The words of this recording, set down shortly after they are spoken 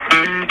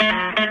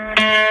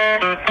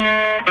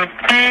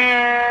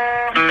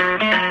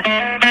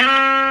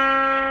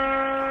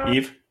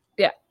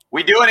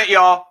Doing it,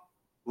 y'all.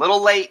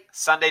 Little late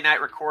Sunday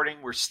night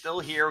recording. We're still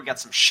here. We got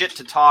some shit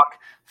to talk.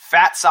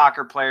 Fat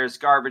soccer players,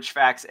 garbage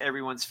facts.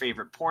 Everyone's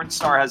favorite porn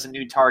star has a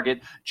new target.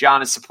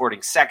 John is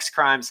supporting sex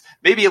crimes.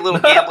 Maybe a little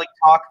gambling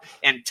talk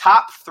and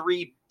top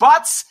 3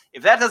 butts.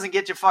 If that doesn't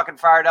get you fucking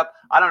fired up,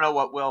 I don't know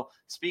what will.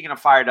 Speaking of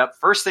fired up,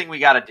 first thing we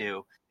got to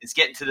do is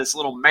get into this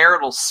little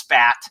marital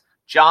spat.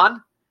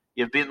 John,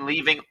 you've been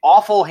leaving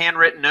awful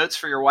handwritten notes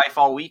for your wife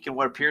all week in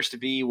what appears to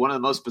be one of the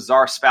most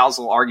bizarre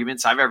spousal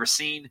arguments I've ever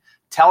seen.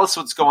 Tell us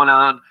what's going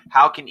on.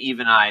 How can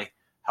Eve and I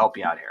help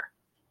you out here?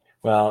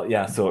 Well,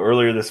 yeah, so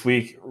earlier this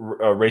week,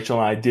 Rachel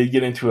and I did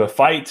get into a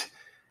fight.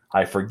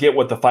 I forget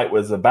what the fight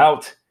was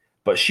about,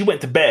 but she went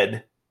to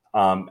bed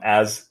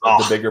as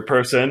the bigger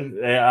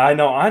person. I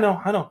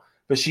know.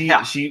 But she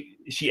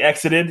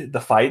exited the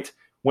fight,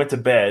 went to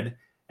bed,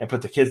 and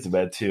put the kids to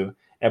bed too.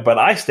 But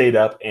I stayed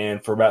up,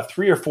 and for about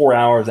 3 or 4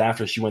 hours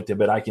after she went to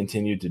bed, I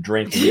continued to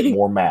drink and get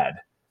more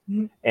mad.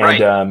 And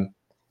and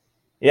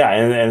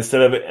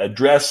instead of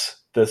address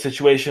the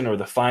situation or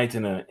the fight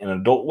in an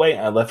adult way,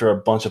 I left her a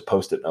bunch of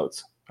Post-it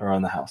notes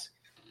around the house.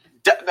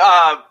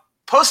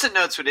 Post-it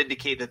notes would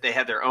indicate that they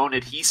had their own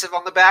adhesive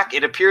on the back.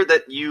 It appeared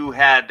that you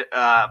had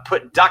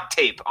put duct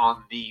tape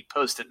on the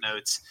Post-it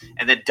notes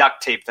and then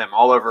duct taped them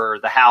all over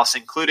the house,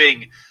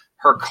 including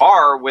her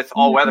car with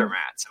all-weather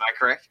mats. Am I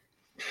correct?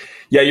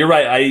 Yeah, you're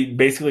right. I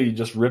basically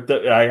just ripped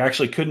up. I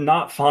actually could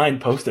not find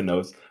Post-it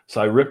notes,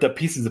 so I ripped up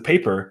pieces of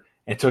paper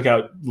and took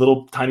out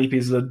little tiny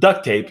pieces of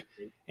duct tape.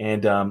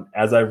 And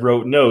as I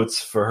wrote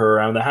notes for her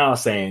around the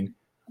house saying,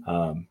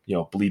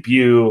 bleep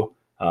you,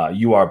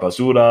 you are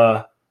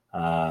basura,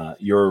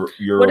 you're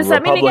what does Republican.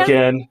 That mean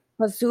again?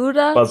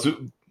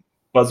 Basura?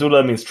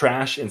 Basura means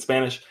trash in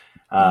Spanish.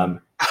 And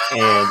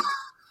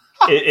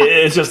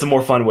it's just a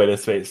more fun way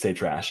to say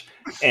trash.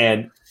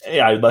 And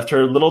yeah, I left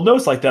her little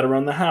notes like that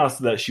around the house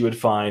that she would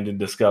find and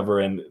discover,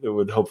 and it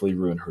would hopefully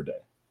ruin her day.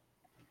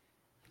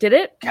 Did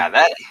it? God,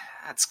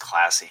 that's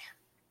classy.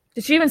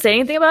 Did she even say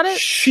anything about it?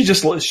 She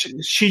just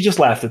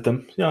laughed at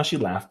them. You know, she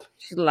laughed.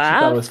 She laughed?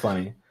 She thought it was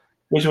funny.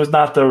 Which was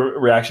not the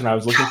reaction I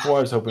was looking for.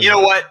 I was hoping. You know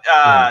what?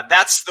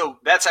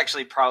 That's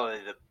actually probably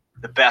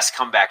the best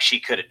comeback she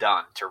could have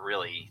done to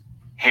really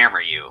hammer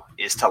you,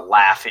 is to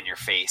laugh in your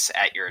face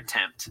at your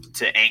attempt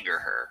to anger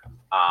her.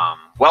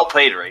 Well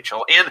played,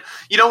 Rachel. And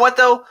you know what,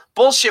 though?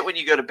 Bullshit when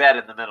you go to bed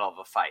in the middle of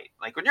a fight.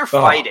 Like when you're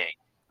fighting,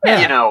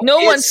 no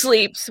one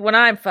sleeps when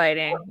I'm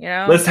fighting. You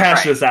know. Let's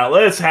hash this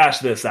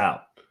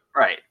out.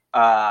 Right.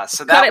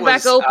 So cut it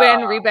back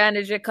open,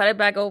 rebandage it, cut it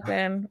back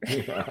open.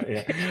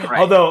 Right.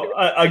 Although,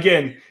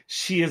 again,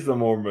 she is the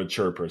more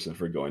mature person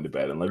for going to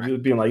bed and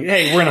like being like,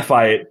 "Hey, we're gonna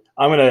fight.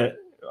 I'm gonna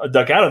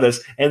duck out of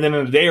this, and then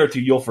in a day or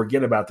two, you'll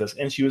forget about this."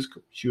 And she was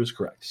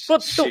correct.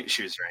 Well,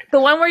 she was right. The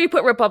one where you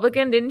put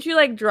Republican, didn't you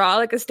like draw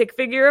like a stick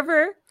figure of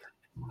her?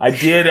 I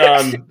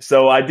did.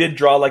 So I did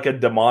draw like a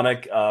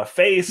demonic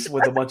face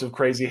with a bunch of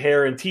crazy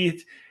hair and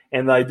teeth.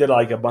 And I did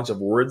like a bunch of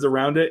words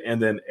around it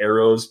and then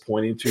arrows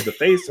pointing to the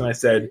face. And I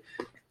said,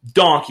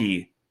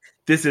 "Donkey,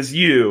 this is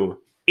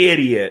you,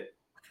 idiot,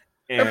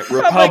 and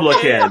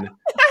Republican."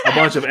 A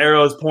bunch of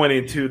arrows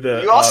pointing to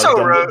the you also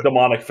wrote,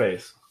 demonic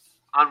face.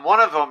 On one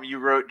of them, you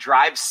wrote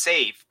 "drive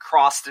safe,"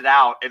 crossed it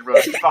out, and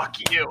wrote "fuck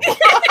you."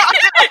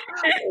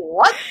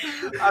 What?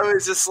 I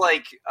was just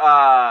like,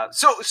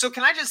 so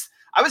can I just...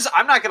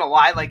 I'm not going to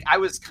lie. Like, I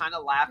was kind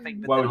of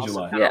laughing, but Why then would you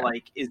also lie? kind of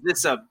like, is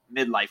this a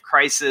midlife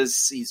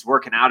crisis? He's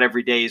working out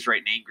every day. He's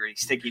writing angry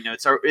sticky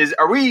notes. Are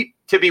we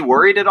to be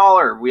worried at all,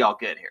 or are we all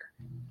good here?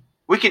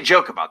 We can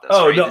joke about this.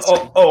 Oh, right?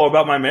 no.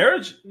 About my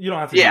marriage? You don't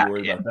have to be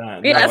worried about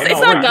that. Yeah,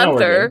 it's not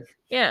Gunther.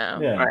 Yeah.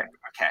 Right.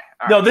 Okay.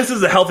 All no, right. this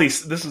is a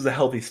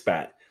healthy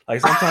spat. Like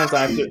sometimes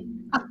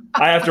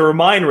I have to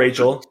remind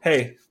Rachel,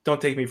 "Hey,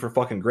 don't take me for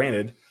fucking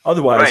granted.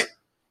 Otherwise,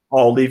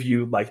 I'll leave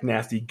you like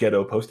nasty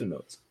ghetto Post-it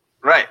notes."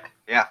 Right.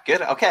 Yeah,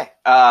 good. Okay.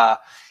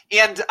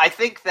 And I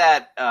think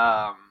that,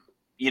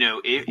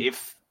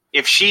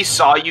 if she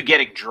saw you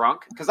getting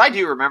drunk, because I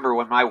do remember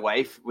when my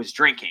wife was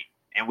drinking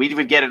and we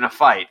would get in a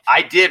fight,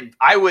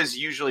 I was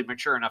usually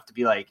mature enough to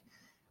be like,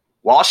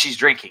 while she's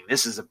drinking,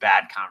 this is a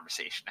bad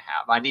conversation to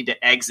have. I need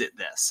to exit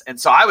this. And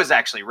so I was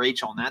actually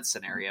Rachel in that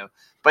scenario,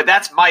 but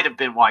that might have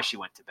been why she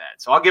went to bed.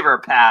 So I'll give her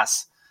a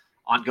pass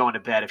on going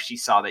to bed if she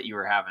saw that you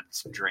were having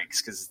some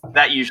drinks, because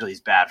that usually is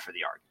bad for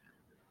the argument.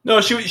 No,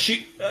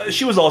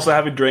 she was also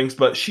having drinks,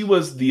 but she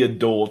was the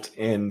adult,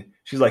 and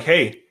she's like,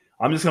 "Hey,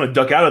 I'm just going to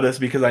duck out of this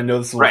because I know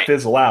this will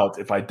fizzle out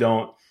if I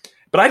don't."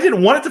 But I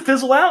didn't want it to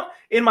fizzle out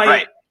in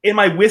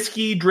my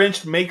whiskey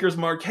drenched Maker's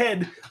Mark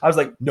head. I was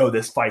like, "No,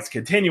 this fight's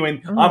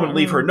continuing. I'm going to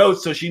leave her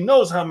notes so she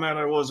knows how mad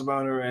I was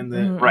about her." And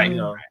then,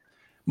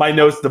 my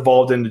notes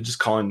devolved into just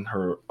calling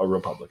her a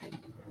Republican.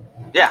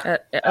 Yeah,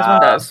 as one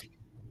does.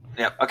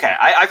 Yeah. Okay.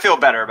 I feel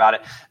better about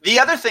it. The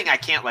other thing I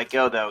can't let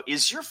go though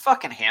is your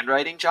fucking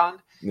handwriting, John.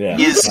 Yeah,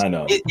 I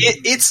know.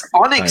 It's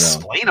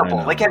unexplainable.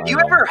 I know, like, have you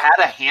ever had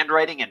a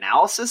handwriting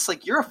analysis?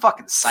 Like, you're a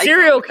fucking psycho.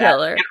 Serial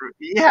killer.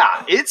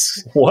 Yeah,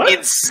 it's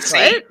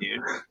insane, dude.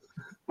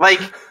 Like,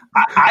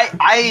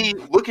 I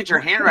look at your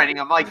handwriting.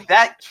 I'm like,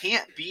 that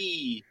can't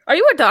be. Are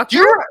you a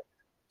doctor?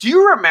 Do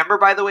you remember,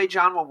 by the way,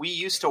 John, when we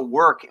used to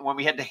work and when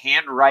we had to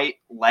handwrite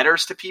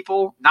letters to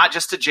people, not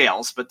just to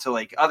jails, but to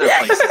like other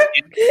places,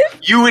 and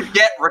you would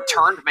get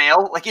returned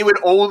mail? Like it would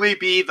only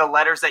be the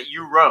letters that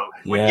you wrote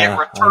would get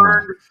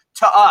returned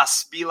to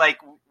us. Be like,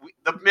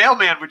 the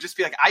mailman would just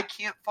be like, I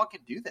can't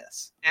fucking do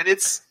this. And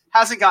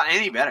hasn't gotten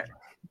any better.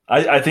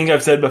 I think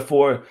I've said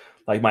before,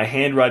 like my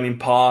handwriting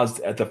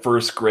paused at the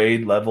first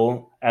grade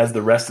level as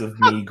the rest of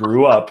me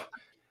grew up.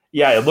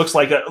 Yeah, it looks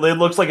like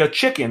a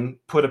chicken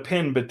put a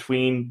pin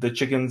between the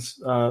chicken's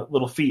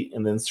little feet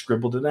and then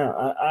scribbled it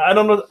out. I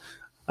don't know.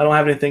 I don't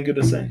have anything good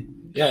to say.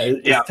 Yeah,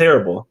 it's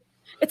terrible.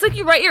 It's like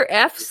you write your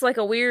F's like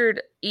a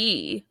weird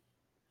E.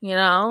 You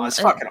know, it's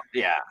fucking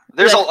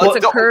There's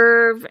like, a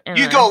curve.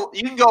 You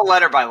can go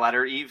letter by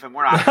letter, Eve, and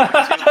we're not.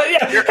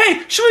 Yeah.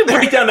 Hey, should we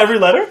break down every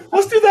letter?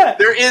 Let's do that.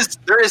 There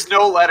is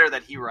no letter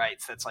that he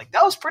writes that's like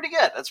that was pretty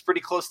good. That's pretty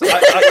close to.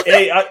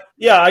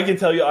 I can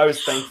tell you, I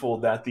was thankful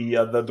that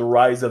the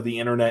rise of the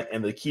internet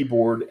and the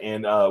keyboard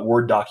and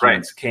Word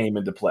documents came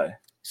into play.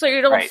 So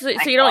you don't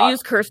don't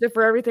use cursive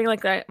for everything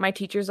like that. My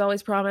teachers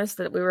always promised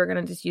that we were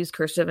going to just use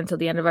cursive until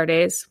the end of our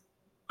days.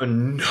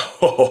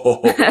 No.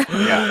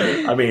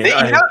 Yeah. I mean,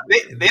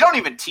 they don't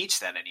even teach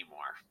that anymore.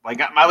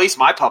 Like at least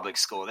my public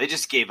school, they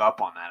just gave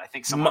up on that. I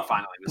think someone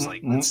finally was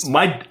like,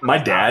 my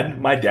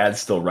dad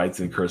still writes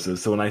in cursive.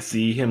 So when I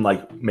see him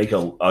like make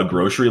a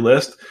grocery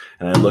list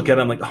and I look at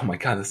it, I'm like, oh my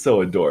God, it's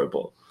so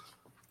adorable.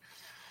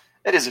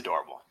 It is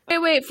adorable.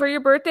 Wait, for your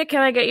birthday,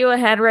 can I get you a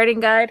handwriting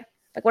guide?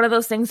 Like one of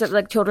those things that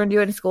like children do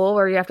in school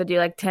where you have to do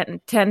like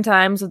 10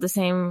 times of the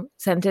same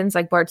sentence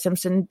like Bart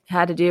Simpson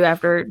had to do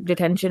after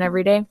detention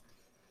every day.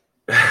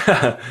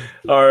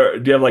 Or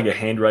do you have like a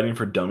handwriting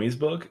for dummies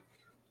book?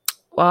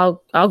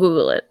 Well, I'll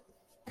Google it.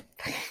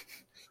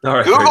 All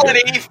right, Google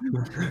it, Eve.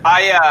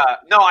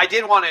 I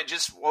did want to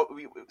just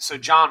so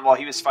John, while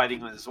he was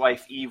fighting with his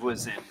wife, Eve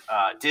was in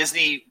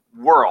Disneyland.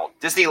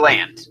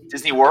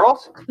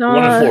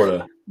 One in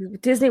Florida.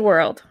 Disney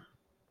World.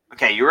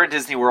 Okay, you were in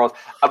Disney World.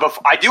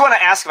 I do want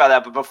to ask about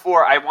that, but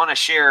before I want to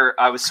share,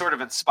 I was sort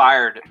of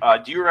inspired.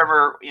 Do you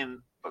remember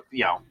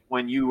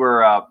when you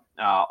were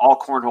All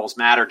Cornholes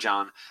Matter,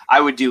 John?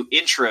 I would do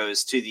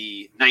intros to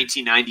the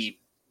 1990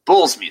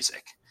 Bulls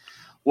music.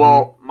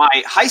 Well,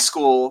 my high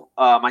school,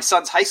 my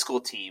son's high school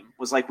team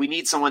was like, we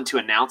need someone to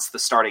announce the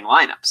starting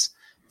lineups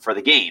for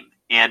the game,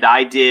 and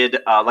I did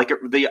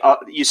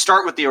you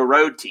start with the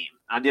road team.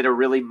 I did a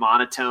really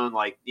monotone,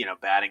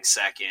 batting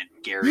second,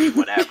 Gary,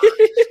 whatever.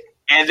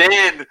 And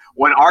then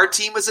when our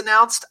team was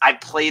announced, I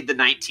played the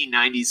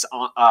 1990s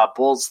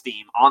Bulls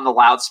theme on the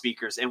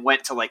loudspeakers and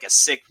went to like a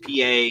sick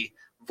PA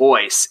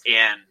voice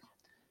and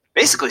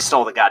basically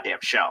stole the goddamn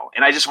show.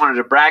 And I just wanted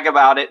to brag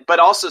about it, but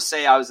also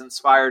say I was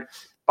inspired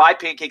by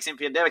Pancakes and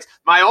Pandemics.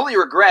 My only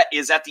regret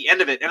is at the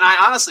end of it, and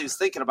I honestly was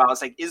thinking about it, I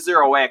was like, is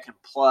there a way I can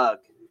plug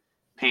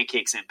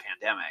Pancakes and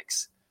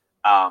Pandemics?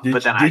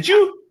 Did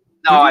you?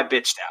 No, I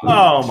bitched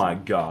out. Oh, my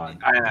God.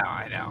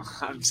 I know.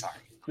 I'm sorry.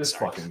 This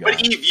fucking guy.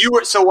 But Eve, you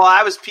were so while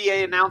I was PA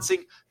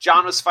announcing,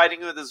 John was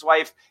fighting with his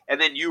wife,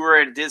 and then you were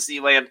in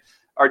Disneyland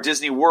or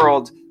Disney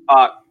World.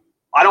 I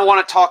don't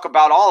want to talk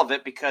about all of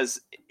it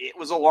because it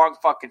was a long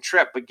fucking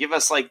trip. But give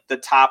us like the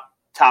top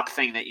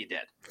thing that you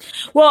did.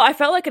 Well, I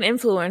felt like an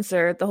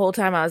influencer the whole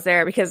time I was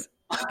there because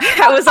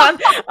I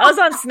was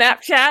on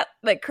Snapchat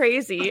like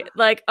crazy,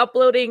 like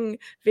uploading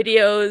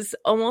videos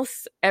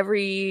almost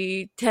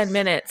every 10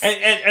 minutes.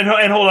 And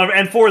hold on,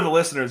 and for the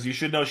listeners, you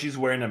should know she's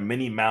wearing a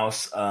Minnie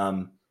Mouse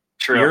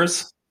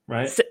ears,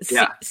 right?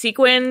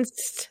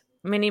 Sequenced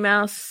Minnie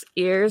Mouse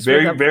ears,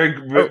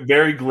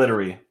 very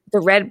glittery. The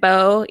red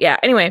bow, yeah.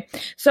 Anyway,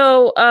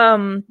 so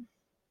I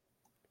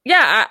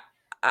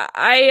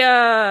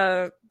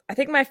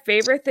think my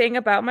favorite thing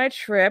about my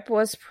trip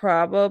was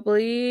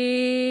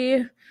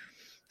probably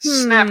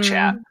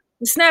Snapchat.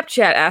 The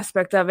Snapchat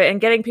aspect of it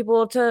and getting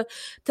people to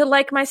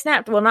like my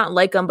Snap. Well, not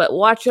like them, but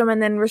watch them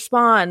and then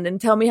respond and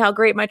tell me how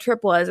great my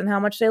trip was and how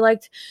much they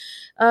liked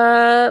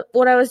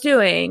what I was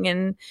doing.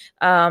 And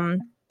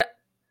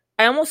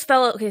I almost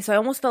fell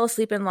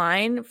asleep in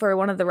line for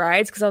one of the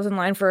rides because I was in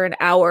line for an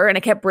hour and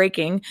I kept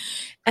breaking.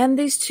 And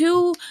these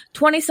two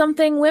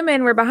 20-something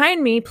women were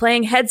behind me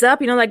playing Heads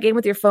Up. You know that game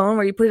with your phone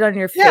where you put it on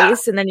your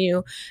face and then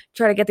you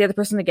try to get the other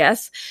person to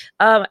guess.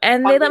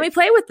 And they let me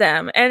play with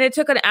them. And it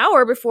took an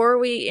hour before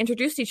we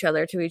introduced each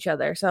other to each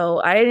other.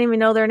 So I didn't even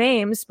know their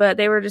names, but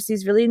they were just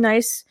these really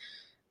nice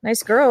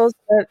girls.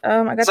 But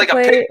I got to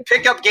play. A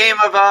pickup game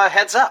of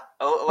Heads Up,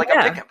 a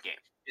pickup game.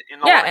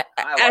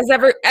 As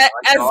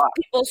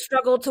people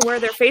struggle to wear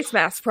their face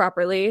masks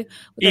properly.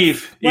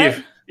 Eve,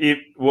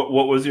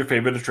 what was your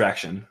favorite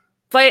attraction?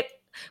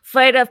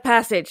 Flight of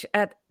Passage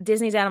at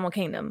Disney's Animal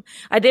Kingdom.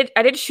 I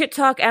did shit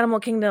talk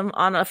Animal Kingdom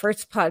on a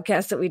first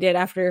podcast that we did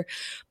after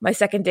my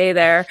second day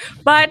there,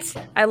 but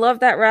I love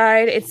that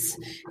ride. It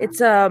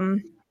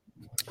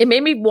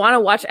made me want to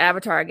watch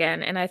Avatar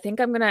again, and I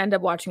think I'm gonna end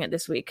up watching it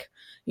this week.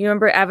 You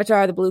remember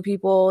Avatar: The Blue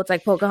People? It's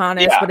like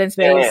Pocahontas, but in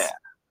space. Yeah.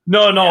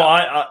 No,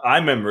 I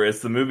remember. It's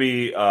the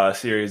movie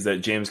series that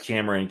James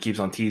Cameron keeps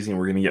on teasing.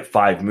 We're going to get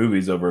 5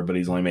 movies over, but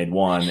he's only made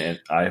 1, and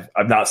I've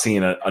not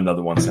seen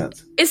another one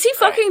since. Is he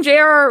fucking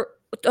J.R.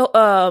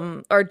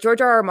 or George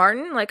R.R.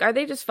 Martin? Like, are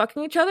they just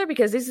fucking each other?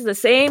 Because this is the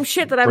same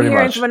shit that I'm Pretty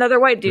hearing much. from another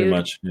white dude. Pretty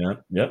much,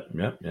 yeah.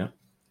 Yep.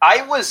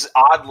 I was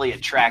oddly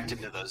attracted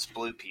to those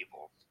blue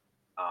people.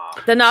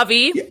 The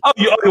Na'vi? Yeah. Oh,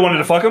 you wanted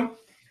to fuck him?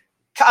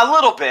 A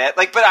little bit,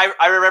 but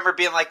I remember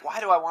being like, "Why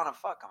do I want to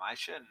fuck them? I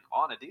shouldn't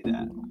want to do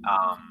that."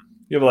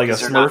 You have like a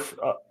Smurf,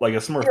 yeah,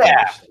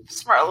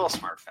 fetish. A little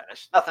Smurf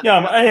fetish. Nothing.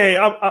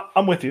 Yeah,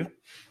 I'm with you.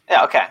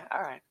 Yeah. Okay.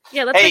 All right.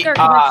 Yeah, let's make our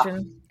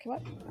connection.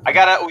 We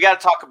gotta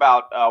talk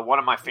about one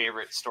of my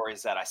favorite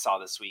stories that I saw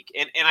this week,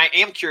 and I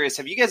am curious.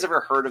 Have you guys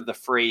ever heard of the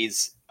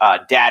phrase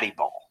 "daddy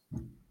ball"?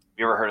 Have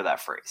you ever heard of that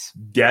phrase?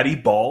 Daddy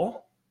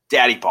ball.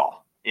 Daddy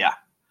ball. Yeah.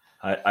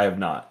 I have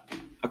not.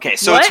 Okay,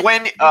 so What? it's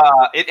when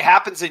it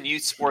happens in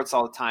youth sports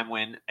all the time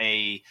when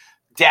a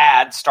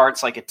dad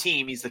starts like a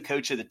team. He's the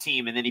coach of the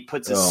team, and then he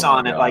puts his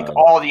son at like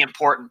all the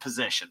important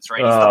positions,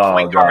 right? He's the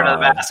point guard of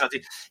the basketball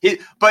team.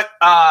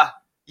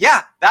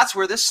 Yeah, that's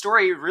where this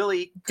story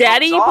really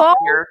Daddy comes off ball?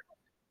 here.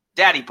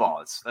 Daddy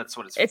ball. That's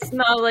what it's. It's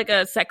not like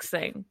a sex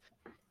thing.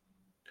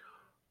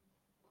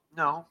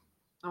 No,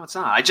 it's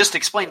not. I just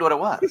explained what it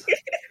was.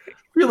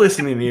 You're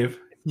listening, Eve.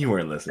 You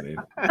weren't listening.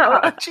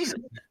 Jesus.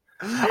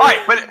 All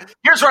right, but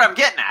here's what I'm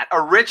getting at.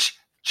 A rich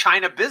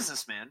China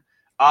businessman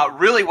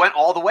really went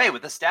all the way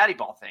with this daddy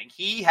ball thing.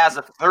 He has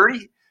a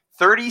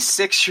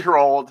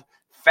 36-year-old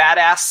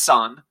fat-ass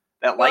son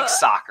that likes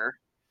soccer.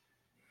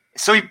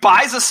 So he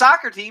buys a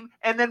soccer team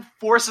and then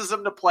forces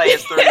him to play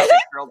his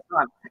 36-year-old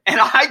son.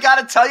 And I got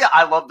to tell you,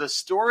 I love the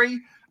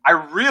story. I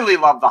really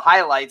love the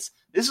highlights.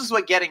 This is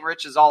what getting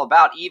rich is all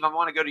about. Eve, I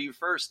want to go to you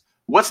first.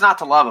 What's not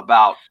to love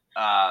about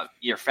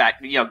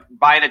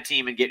buying a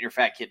team and getting your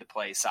fat kid to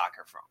play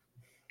soccer from?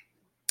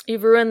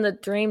 You've ruined the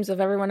dreams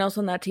of everyone else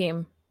on that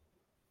team.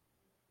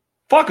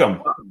 Fuck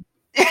them.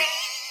 Yeah,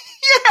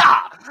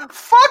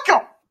 fuck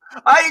them.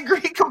 I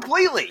agree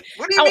completely.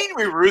 What do you mean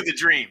we ruined the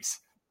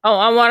dreams? Oh,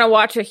 I want to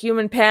watch a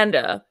human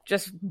panda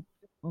just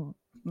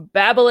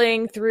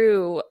babbling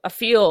through a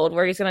field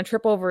where he's going to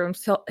trip over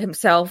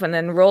himself and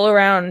then roll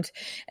around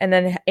and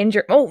then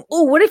injure. Oh,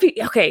 what if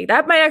he? Okay,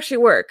 that might actually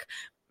work.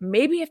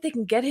 Maybe if they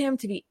can get him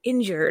to be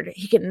injured,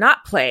 he can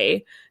not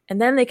play,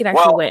 and then they can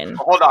actually win.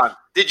 Hold on.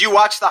 Did you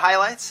watch the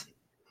highlights?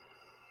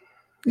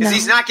 Because No.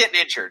 he's not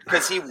getting injured.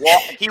 Because he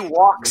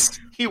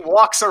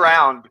walks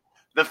around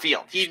the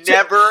field. He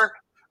never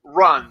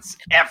runs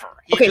ever.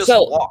 He just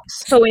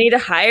walks. So we need to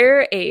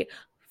hire a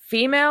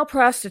female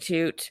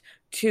prostitute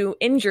to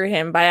injure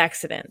him by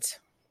accident.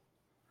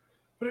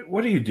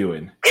 What are you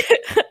doing?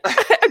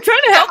 I'm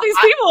trying to help these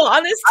people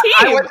on this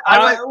team.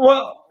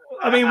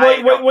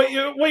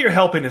 What you're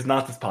helping is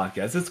not this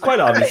podcast. It's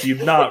quite obvious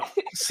you've not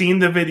seen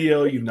the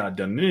video. You've not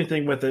done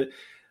anything with it.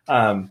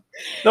 No,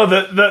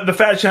 the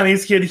fat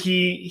Chinese kid.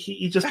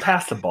 He just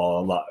passed the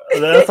ball a lot.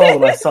 That's all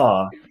that I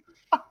saw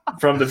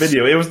from the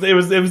video. It was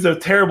a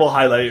terrible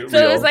highlight. So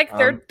it was like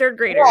third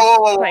graders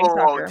playing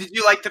soccer. Did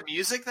you like the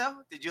music though?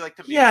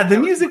 Yeah, the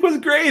music was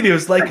great. It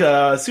was like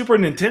Super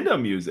Nintendo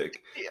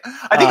music.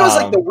 I think it was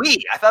like the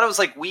Wii. I thought it was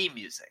like Wii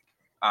music.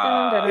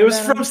 It was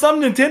from some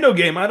Nintendo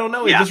game. I don't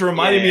know. It just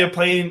reminded me of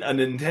playing a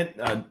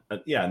Nintendo.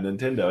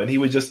 Nintendo. And he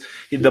would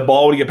the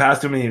ball would get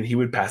past him, and he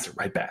would pass it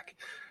right back.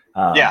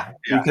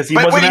 Because he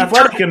wasn't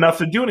athletic enough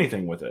to do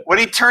anything with it. When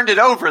he turned it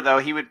over, though,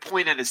 he would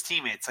point at his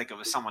teammates like it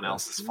was someone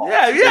else's fault.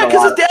 Yeah,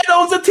 because his dad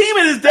owns a team,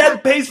 and his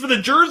dad pays for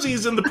the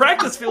jerseys and the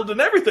practice field and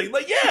everything.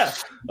 Like, yeah,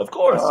 of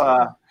course.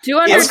 I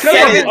was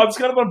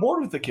kind of on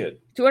board with the kid.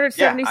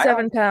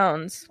 277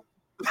 pounds.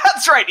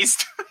 That's right. He's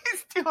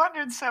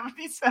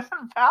 277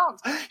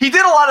 pounds. He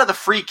did a lot of the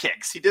free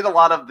kicks. He did a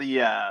lot of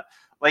the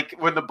like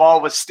when the ball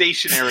was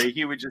stationary,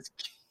 he would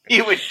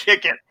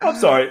kick it. I'm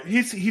sorry.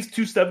 He's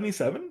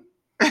 277?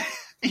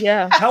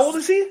 Yeah. How old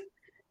is he?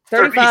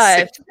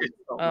 35.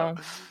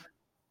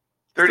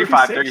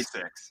 35,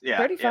 36. Yeah.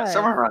 35. Yeah,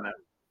 somewhere around there.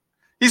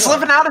 He's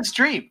living out his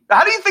dream.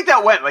 How do you think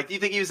that went? Like, do you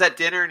think he was at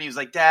dinner and he was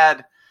like,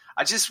 "Dad,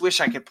 I just wish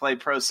I could play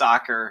pro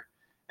soccer,"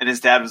 and his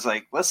dad was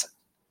like, "Listen,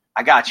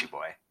 I got you,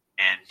 boy,"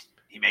 and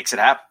he makes it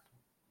happen.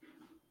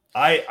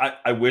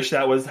 I wish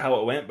that was how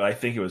it went, but I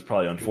think it was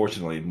probably,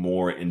 unfortunately,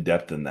 more in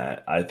depth than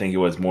that. I think it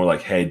was more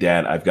like, "Hey,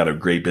 Dad, I've got a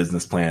great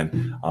business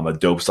plan. I'm a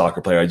dope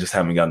soccer player. I just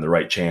haven't gotten the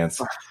right chance.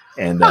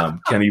 And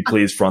can you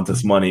please front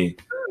this money?"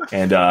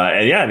 And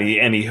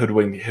he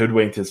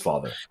hoodwinked his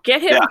father.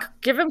 Give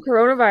him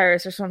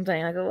coronavirus or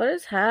something. Like, what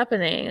is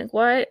happening? Like,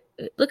 why?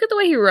 Look at the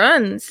way he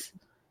runs.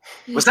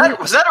 Was that a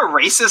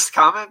racist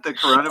comment? The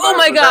coronavirus? Oh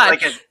my God!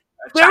 Like a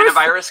China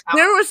virus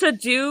comment? There was a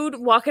dude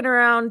walking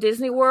around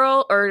Disney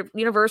World or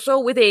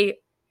Universal with a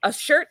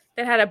shirt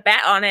that had a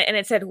bat on it, and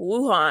it said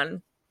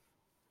Wuhan.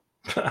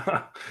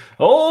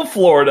 Oh,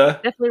 Florida.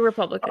 Definitely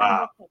Republican.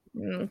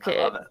 Okay.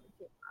 I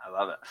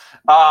love it.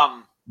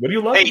 What do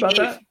you love about Eve,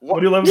 that? What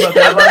do you love about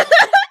that?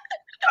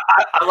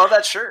 I love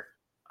that shirt.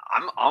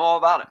 I'm all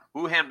about it.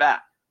 Wuhan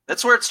bat.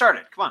 That's where it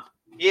started. Come on.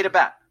 He ate a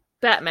bat.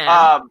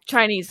 Batman,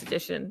 Chinese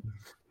edition.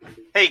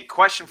 Hey,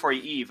 question for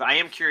you, Eve. I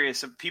am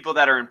curious of people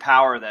that are in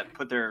power that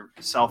put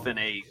themselves in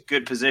a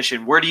good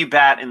position. Where do you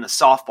bat in the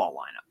softball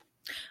lineup?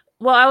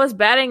 Well, I was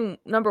batting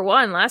number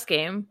 1 last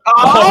game.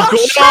 Oh, of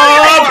course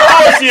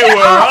you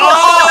were.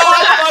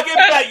 I fucking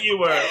bet you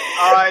were.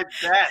 I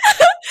bet.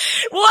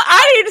 Well,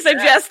 I didn't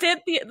suggest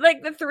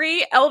it. The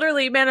 3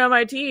 elderly men on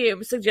my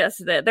team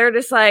suggested it. They're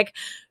just like,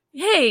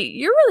 hey,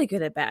 you're really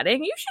good at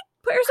batting. You should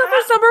put yourself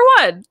as number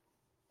 1.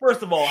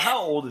 First of all,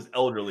 how old is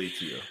elderly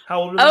to you?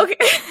 How old are they?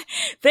 Okay.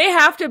 They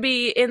have to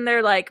be in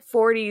their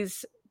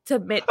 40s to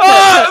mid.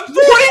 40s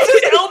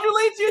is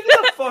elderly to you?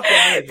 Get the fuck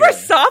out of here. For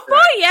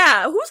softball?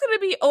 Yeah. Who's going to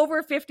be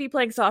over 50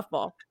 playing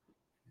softball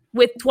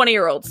with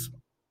 20-year-olds?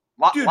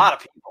 A lot of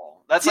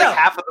people. That's like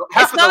half of the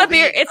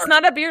league. It's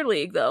not a beer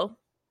league, though.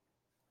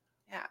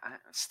 Yeah, I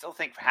still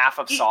think half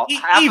of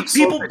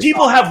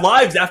people have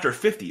lives after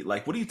 50.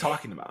 Like, what are you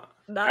talking about?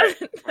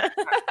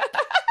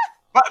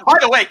 But by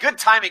the way, good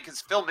timing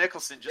because Phil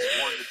Mickelson just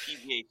won the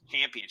PGA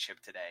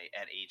Championship today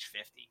at age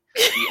 50,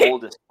 the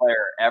oldest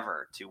player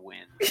ever to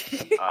win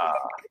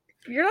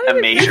a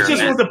major. He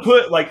just wants to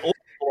put old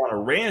people on a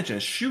ranch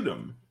and shoot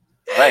them.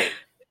 Right.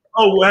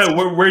 Oh,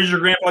 where's your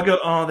grandpa go?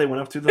 Oh, they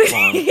went up to the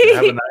farm.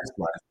 Have a nice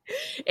life.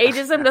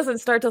 Ageism doesn't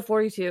start till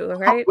 42,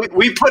 right?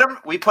 We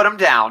put him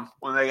down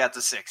when they got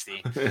to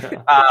 60.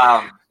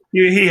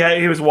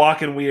 He was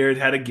walking weird,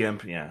 had a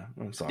gimp. Yeah,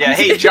 I'm sorry. Yeah,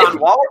 hey John,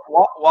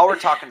 while we're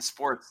talking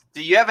sports,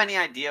 do you have any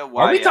idea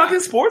why? Are we talking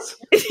sports?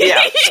 Yeah,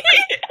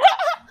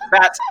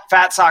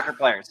 fat soccer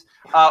players.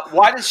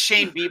 Why does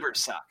Shane Bieber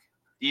suck?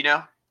 Do you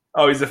know?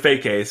 Oh, he's a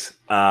fake case.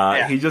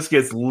 He just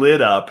gets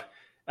lit up,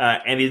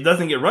 and he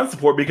doesn't get run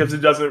support because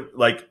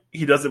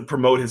he doesn't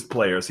promote his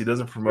players. He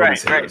doesn't promote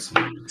his hitters.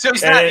 So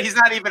he's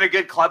not even a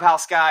good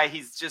clubhouse guy.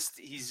 He's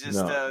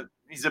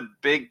a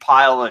big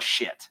pile of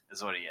shit,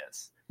 is what he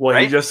is. Well,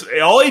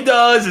 all he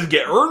does is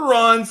get earned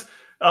runs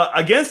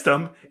against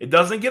them. It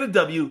doesn't get a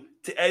W.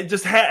 It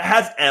just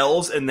has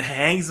L's and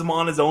hangs them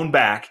on his own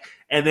back.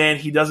 And then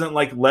he doesn't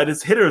let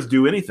his hitters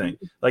do anything.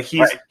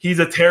 He's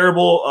a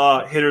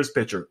terrible hitter's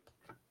pitcher.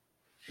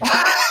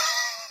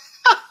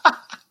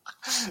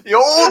 The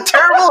old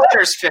terrible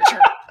hitter's pitcher.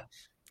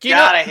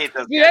 I hate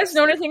those. Do you guys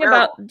know anything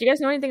about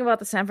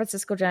the San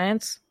Francisco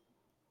Giants?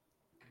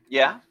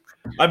 Yeah.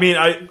 I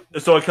mean,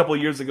 so a couple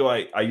of years ago,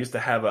 I used to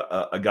have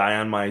a guy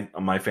on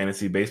my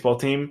fantasy baseball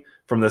team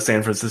from the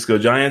San Francisco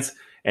Giants,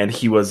 and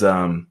he was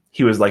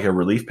like a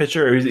relief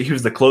pitcher. He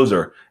was the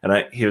closer,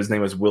 and his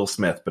name was Will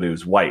Smith, but he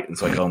was white, and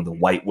so I called him the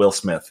White Will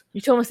Smith. You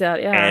told us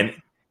that, yeah. And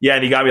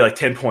he got me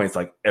 10 points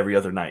every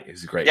other night. It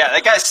was great. Yeah,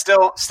 that guy's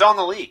still in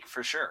the league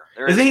for sure.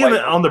 Isn't he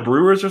on the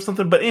Brewers or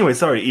something? But anyway,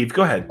 sorry, Eve,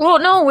 go ahead. Well,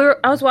 no,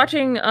 I was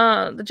watching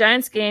the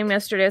Giants game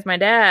yesterday with my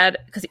dad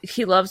because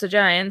he loves the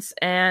Giants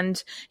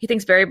and he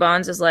thinks Barry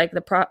Bonds is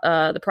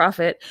the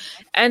prophet.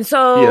 And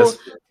so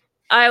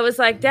I was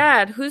like,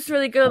 Dad, who's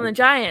really good on the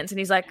Giants? And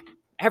he's like,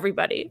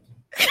 everybody.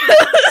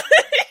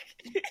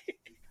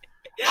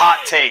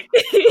 Hot take.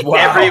 Wow.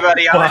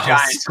 Everybody on the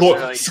Giants.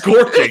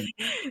 Scorching.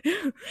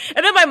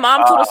 And then my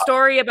mom told a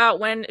story about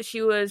when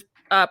she was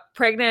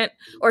pregnant,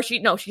 or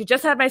she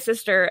just had my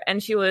sister,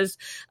 and she was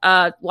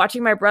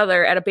watching my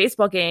brother at a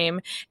baseball game,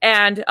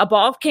 and a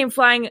ball came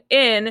flying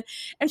in,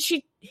 and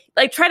she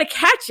tried to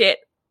catch it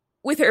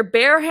with her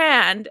bare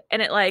hand,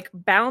 and it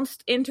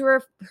bounced into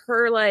her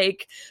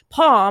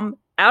palm.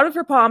 Out of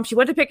her palm, she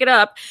went to pick it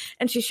up,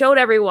 and she showed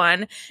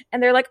everyone,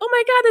 and they're like, "Oh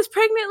my god, this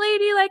pregnant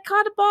lady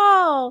caught a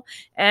ball!"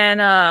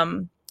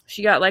 And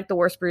she got the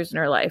worst bruise in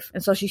her life.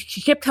 And so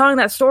she kept telling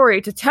that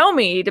story to tell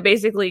me to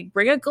basically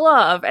bring a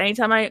glove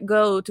anytime I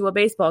go to a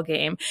baseball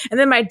game. And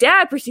then my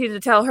dad proceeded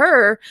to tell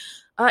her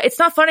it's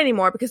not fun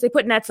anymore because they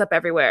put nets up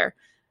everywhere.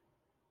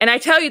 And I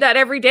tell you that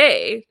every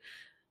day.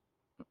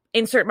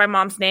 Insert my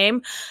mom's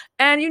name,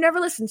 and you never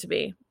listen to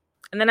me.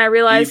 And then I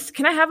realized,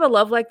 can I have a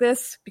love like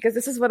this? Because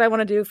this is what I want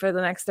to do for the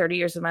next 30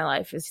 years of my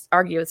life, is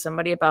argue with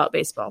somebody about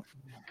baseball.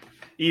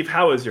 Eve,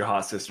 how is your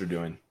hot sister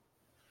doing?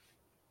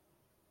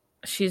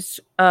 She's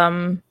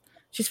fine.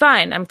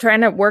 I'm trying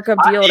to work a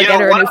deal to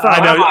get her a new phone.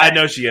 I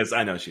know she is.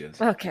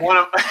 Okay. One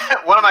of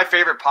my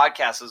favorite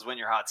podcasts was when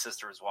your hot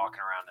sister was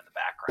walking around in the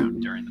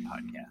background during the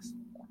podcast.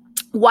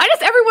 Why does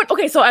everyone...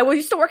 Okay, so I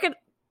used to work at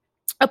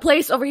a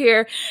place over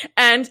here,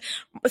 and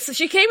so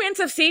she came in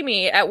to see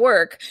me at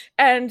work,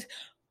 and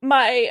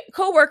my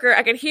coworker,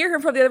 I could hear him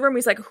from the other room.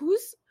 He's like,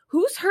 who's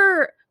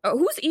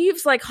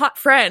Eve's hot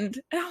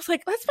friend? And I was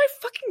like, that's my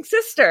fucking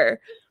sister.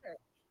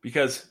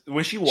 Because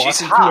when she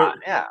walks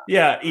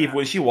Eve,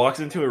 when she walks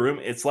into a room,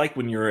 it's like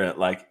when you're at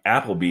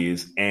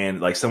Applebee's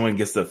and someone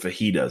gets the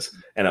fajitas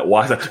and it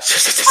walks up.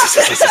 That's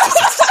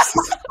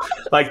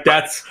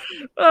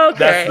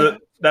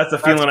the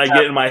feeling I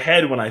get in my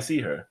head when I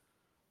see her.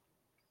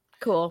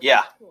 Cool.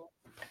 Yeah.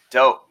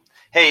 Dope.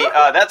 Hey,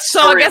 that's so.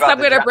 I guess I'm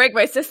gonna break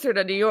my sister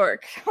to New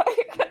York. What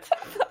the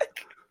fuck?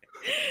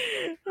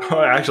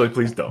 Oh, actually,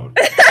 please don't.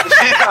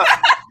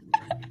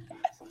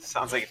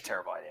 Sounds like a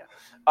terrible idea.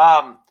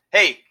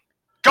 Hey,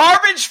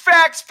 garbage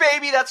facts,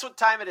 baby. That's what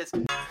time it is.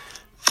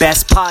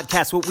 best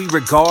podcast, what we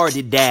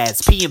regarded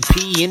as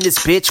P&P in this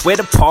bitch, where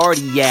the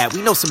party at?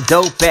 We know some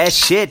dope ass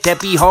shit that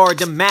be hard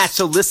to match,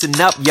 so listen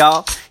up,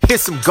 y'all.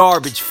 Here's some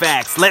garbage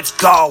facts. Let's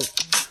go.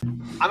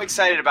 I'm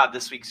excited about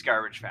this week's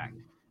garbage fact.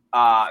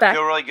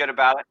 Feel really good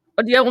about it.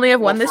 Oh, do you only have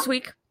one this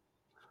week?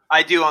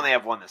 I do only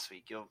have one this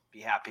week. You'll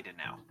be happy to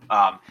know.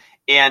 I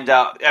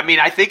mean,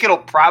 I think it'll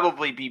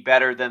probably be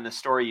better than the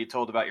story you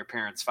told about your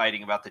parents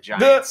fighting about the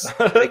Giants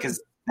because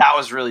that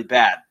was really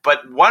bad.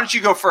 But why don't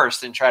you go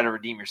first and try to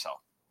redeem yourself?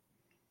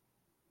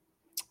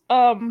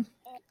 I'm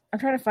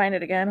trying to find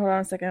it again. Hold on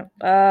a second.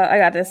 I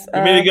got this. You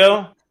want me to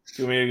go?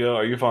 You want me to go?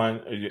 Are you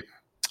fine?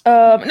 No,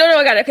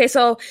 I got it. Okay,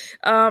 so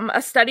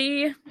a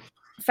study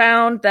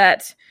found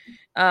that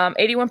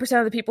 81%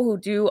 of the people who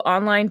do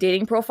online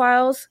dating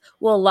profiles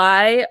will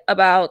lie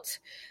about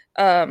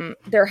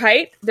their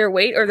height, their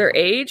weight, or their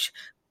age,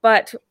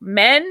 but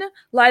men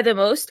lie the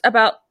most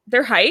about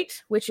their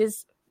height, which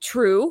is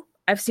true.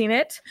 I've seen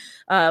it.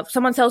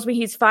 Someone tells me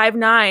he's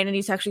 5'9" and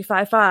he's actually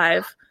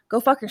 5'5". Go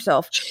fuck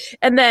yourself.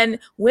 And then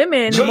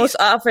women most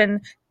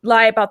often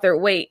lie about their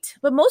weight,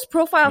 but most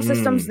profile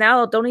systems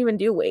now don't even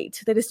do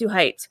weight. They just do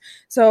height.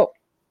 So,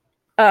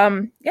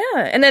 yeah.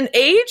 And then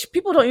age,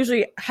 people don't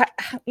usually,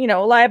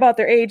 lie about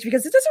their age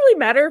because it doesn't really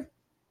matter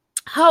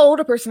how old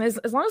a person is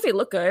as long as they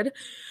look good.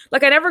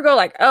 Like I never go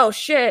like, oh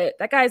shit,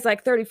 that guy's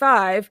like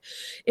 35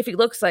 if he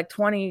looks like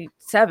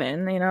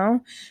 27,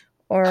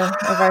 or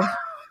if I...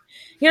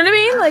 You know what I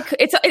mean? Like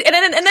it's and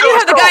then you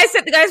have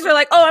the guys are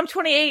like, "Oh, I'm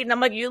 28," and I'm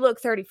like, "You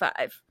look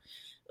 35."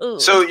 Ooh.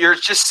 So you're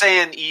just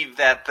saying, Eve,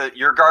 that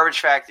your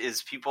garbage fact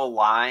is people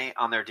lie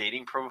on their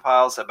dating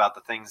profiles about the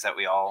things that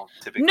we all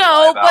typically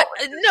lie about.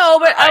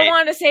 But I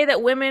want to say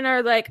that women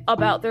are like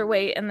about their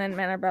weight, and then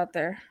men are about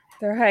their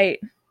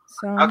height.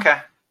 So okay.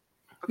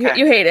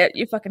 You hate it.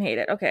 You fucking hate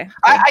it. Okay.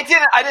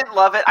 I didn't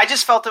love it. I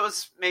just felt it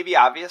was maybe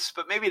obvious,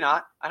 but maybe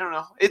not. I don't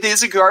know. It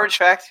is a garbage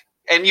fact,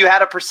 and you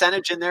had a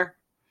percentage in there.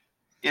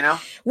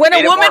 When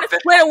a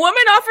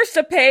woman offers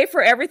to pay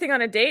for everything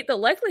on a date, the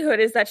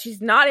likelihood is that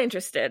she's not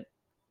interested.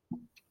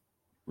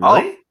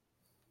 Really?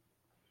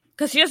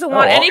 Because she doesn't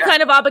want any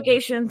kind of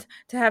obligation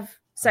to have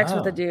sex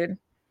with a dude.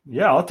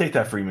 Yeah, I'll take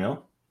that free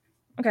meal.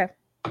 Okay.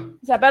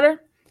 Is that better?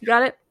 You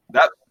got it?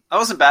 That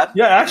wasn't bad.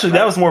 Yeah, actually,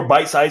 that was more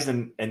bite-sized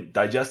and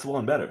digestible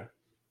and better.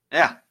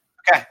 Yeah.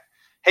 Okay.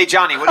 Hey,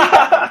 Johnny, what do you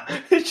got?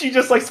 She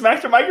just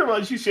smacked her microphone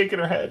and she's shaking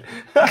her head.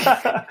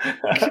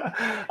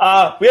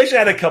 We actually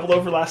had a couple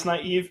over last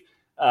night, Eve.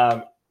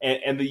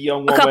 And the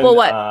young woman. A couple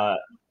what? A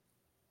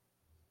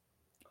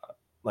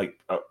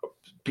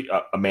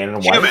man and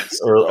a wife.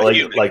 Or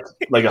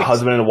like a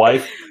husband and a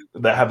wife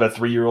that have a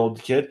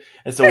 3-year-old kid.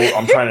 And so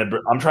I'm trying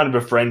to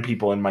befriend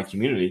people in my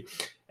community.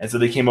 And so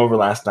they came over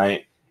last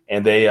night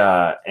and they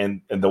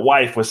and the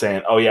wife was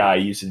saying, "Oh yeah, I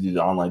used to do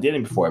the online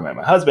dating before I met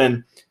my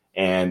husband."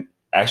 And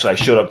actually, I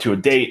showed up to a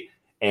date,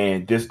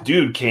 and this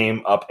dude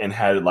came up and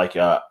had like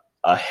a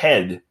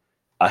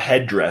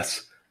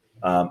headdress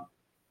that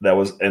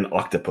was an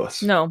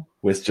octopus. No,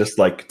 with just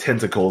like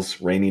tentacles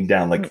raining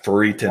down, like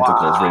furry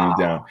tentacles raining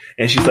down.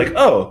 And she's like,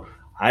 "Oh,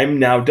 I'm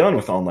now done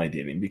with online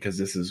dating because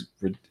this is."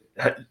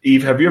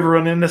 Eve, have you ever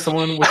run into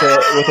someone with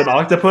an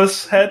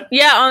octopus head?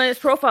 Yeah, on his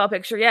profile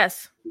picture.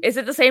 Yes, is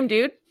it the same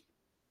dude?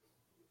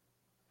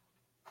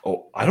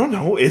 Oh, I don't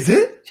know. Is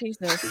it?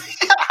 Jesus.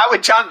 How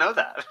would John know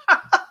that?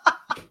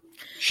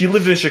 She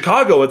lived in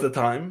Chicago at the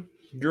time.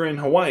 You're in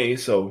Hawaii,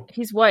 so...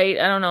 He's white.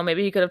 I don't know.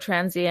 Maybe he could have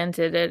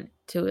transiented it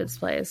to his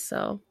place,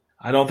 so...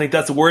 I don't think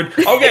that's a word.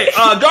 Okay,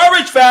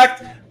 garbage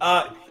fact.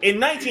 In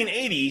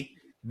 1980,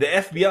 the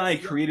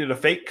FBI created a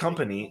fake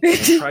company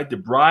and tried to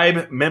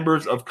bribe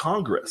members of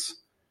Congress.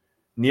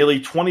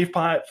 Nearly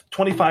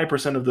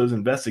 25% of those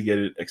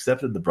investigated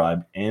accepted the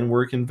bribe and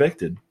were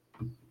convicted.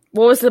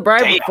 What was the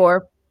bribe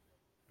for?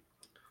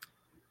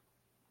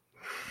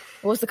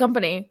 What was the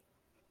company?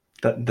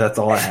 That's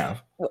all I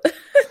have.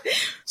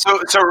 So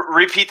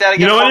repeat that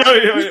again.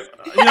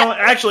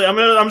 Actually, I'm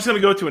just going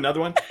to go to another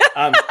one.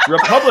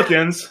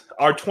 Republicans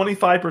are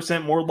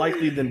 25% more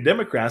likely than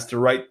Democrats to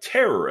write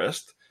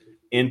terrorist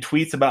in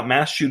tweets about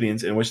mass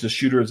shootings in which the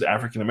shooter is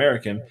African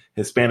American,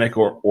 Hispanic,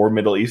 or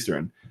Middle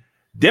Eastern.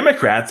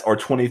 Democrats are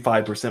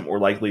 25% more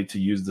likely to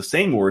use the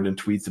same word in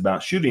tweets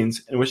about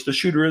shootings in which the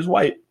shooter is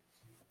white.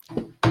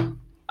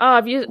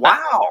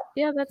 Wow.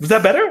 Yeah, that's... Was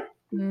that better?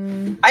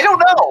 I don't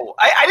know.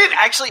 I didn't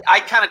actually. I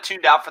kind of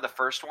tuned out for the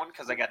first one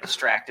because I got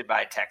distracted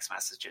by text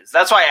messages.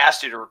 That's why I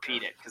asked you to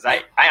repeat it because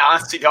I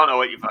honestly don't know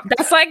what you fucking.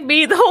 That's like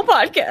me the whole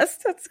podcast.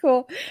 That's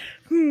cool.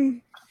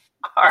 All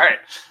right.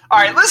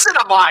 Listen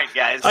to mine,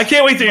 guys. I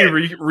can't wait till you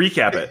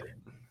recap it.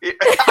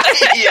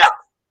 Yeah.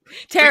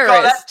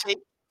 Terrorist. We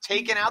call that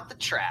taking out the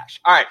trash.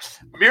 All right.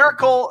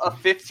 Miracle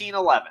of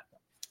 1511.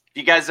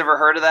 You guys ever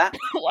heard of that?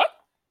 What?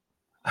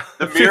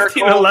 The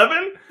Miracle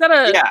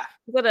 1511? Yeah.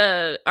 Is that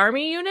an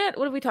army unit?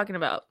 What are we talking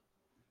about?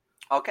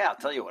 Okay, I'll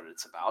tell you what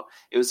it's about.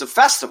 It was a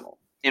festival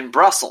in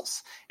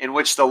Brussels in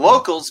which the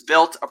locals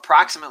built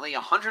approximately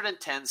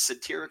 110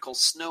 satirical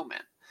snowmen.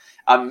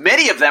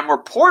 Many of them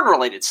were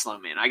porn-related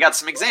snowmen. I got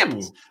some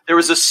examples. There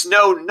was a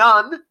snow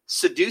nun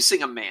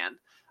seducing a man.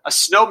 a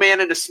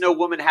snowman and a snow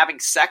woman having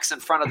sex in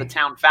front of the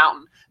town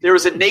fountain. There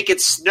was a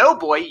naked snow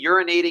boy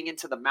urinating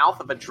into the mouth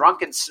of a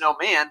drunken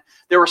snowman.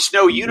 There were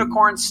snow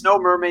unicorns, snow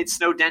mermaids,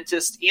 snow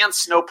dentists, and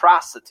snow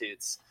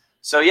prostitutes.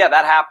 So, yeah,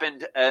 that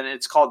happened, and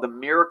it's called the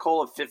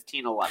Miracle of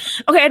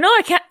 1511. Okay, I know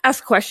I can't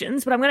ask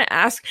questions, but I'm going to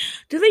ask,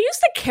 do they use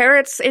the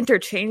carrots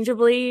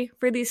interchangeably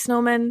for these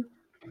snowmen?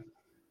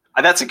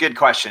 That's a good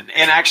question.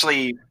 And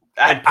actually,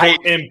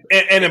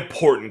 an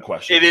important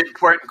question. An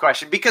important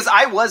question. Because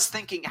I was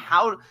thinking,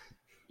 how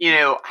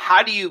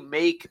do you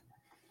make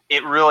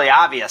it really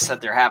obvious that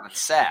they're having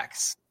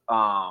sex?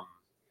 Yeah,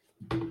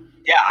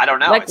 I don't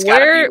know. Like,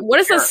 what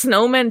does a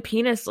snowman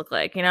penis look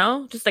like,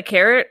 Just a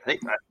carrot?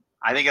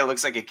 I think it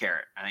looks like a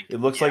carrot. I think it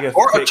looks like a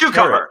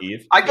cucumber.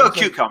 Carrot, I'd go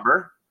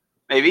cucumber,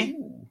 maybe.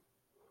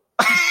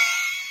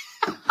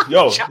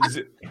 Yo,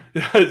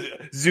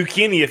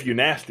 zucchini if you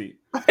nasty.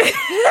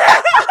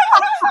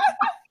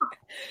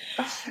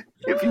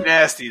 If you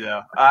nasty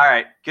though. All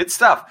right, good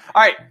stuff.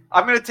 All right,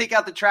 I'm going to take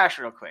out the trash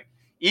real quick.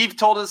 Eve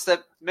told us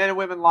that men and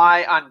women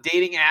lie on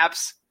dating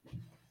apps.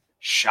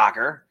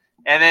 Shocker.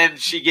 And then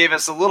she gave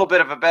us a little bit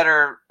of a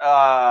better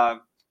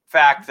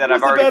fact that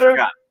I've already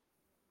forgotten.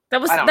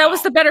 That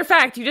was the better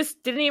fact. You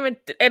just didn't even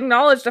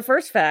acknowledge the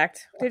first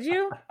fact, did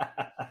you?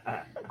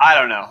 I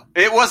don't know.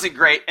 It wasn't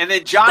great. And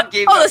then John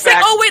gave the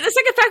second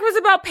fact was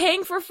about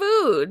paying for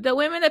food. The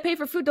women that pay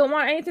for food don't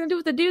want anything to do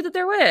with the dude that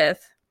they're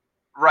with.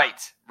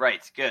 Right.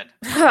 Good.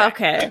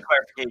 Okay. Good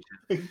clarification.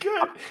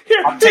 Good.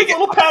 Here, I'm taking a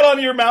little pat on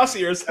your mouse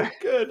ears.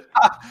 Good.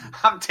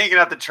 I'm taking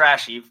out the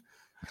trash, Eve.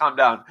 Calm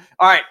down.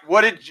 All right.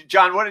 What did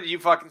you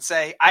fucking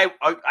say? I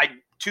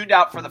tuned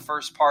out for the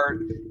first part,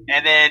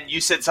 and then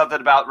you said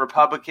something about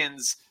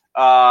Republicans,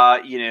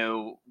 call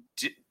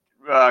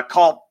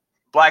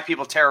black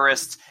people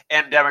terrorists,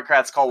 and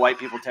Democrats call white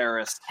people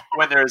terrorists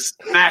when there's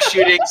mass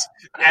shootings.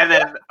 And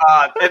then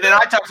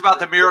I talked about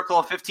the Miracle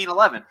of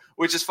 1511,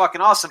 which is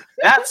fucking awesome.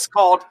 That's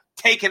called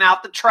taking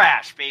out the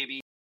trash, baby.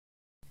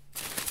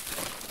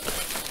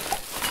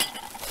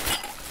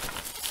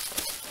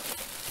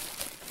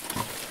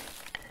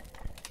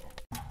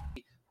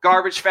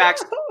 Garbage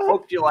facts.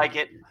 Hope you like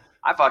it.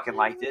 I fucking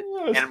liked it.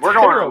 And we're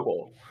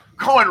terrible.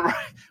 going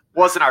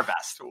wasn't our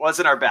best.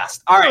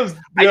 All right.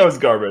 It was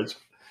garbage.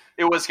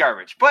 It was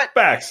garbage. But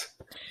facts.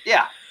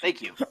 Yeah,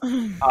 thank you.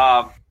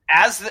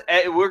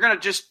 We're going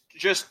to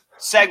just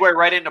segue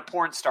right into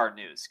porn star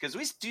news because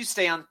we do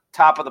stay on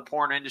top of the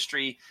porn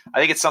industry. I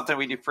think it's something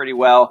we do pretty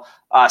well.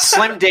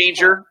 Slim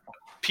Danger,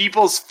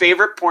 people's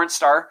favorite porn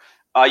star.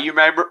 You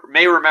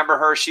may remember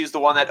her. She's the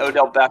one that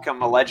Odell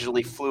Beckham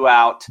allegedly flew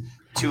out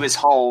to his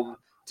home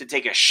to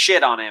take a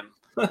shit on him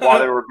while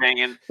they were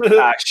banging.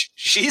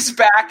 She's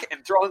back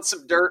and throwing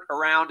some dirt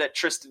around at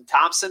Tristan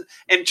Thompson.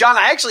 And John,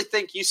 I actually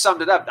think you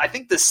summed it up. I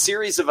think the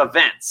series of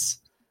events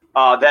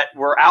that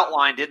were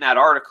outlined in that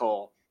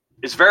article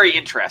is very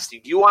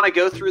interesting. Do you want to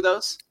go through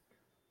those?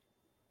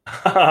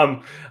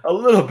 A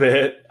little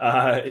bit.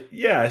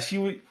 Yeah,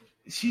 she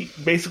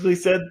basically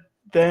said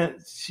that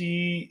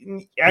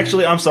she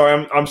actually. I'm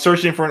sorry. I'm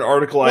searching for an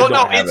article. Well, I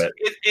don't have it.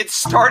 It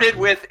started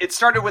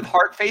with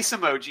heart face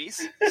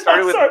emojis. Yes,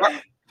 I'm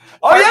sorry.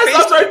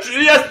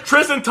 Yes,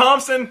 Tristan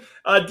Thompson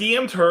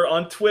DM'd her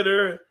on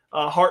Twitter,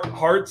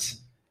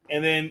 hearts,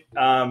 and then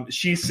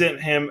she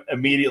sent him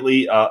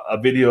immediately a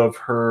video of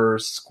her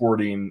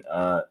squirting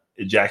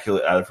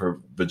ejaculate out of her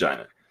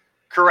vagina.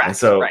 Correct. And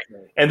so, right.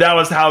 And that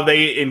was how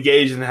they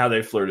engaged and how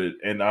they flirted.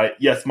 And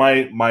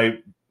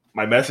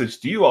my message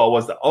to you all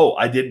was that,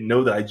 I didn't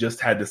know that I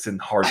just had to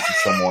send hearts to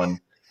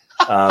someone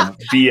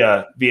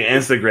via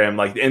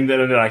Instagram, and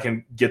then I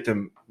can get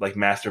them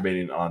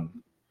masturbating on.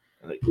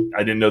 I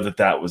didn't know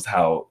that was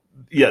how.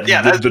 Yeah,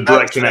 the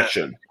direct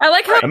connection. I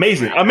like how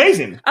amazing.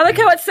 I like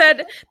how it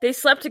said they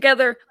slept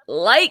together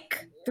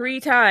 3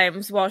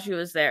 times while she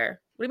was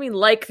there. What do you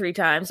mean 3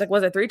 times?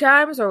 Was it 3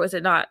 times or was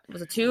it not?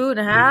 Was it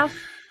 2.5?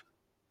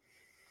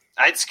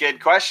 That's a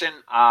good question.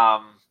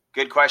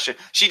 Good question.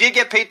 She did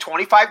get paid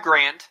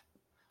 $25,000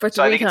 for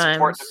 3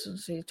 times.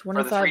 See,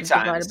 25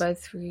 divided by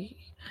 3.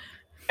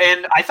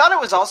 And I thought it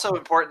was also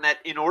important that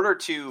in order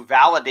to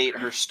validate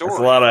her story, that's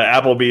a lot of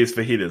Applebee's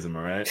fajitas, am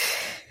I right?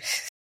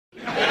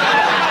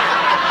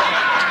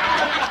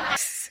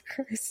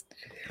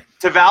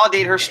 To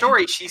validate her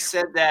story, she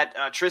said that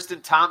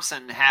Tristan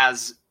Thompson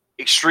has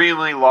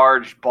extremely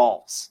large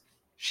balls.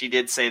 She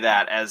did say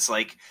that as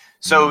in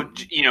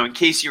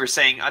case you were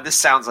saying this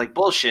sounds like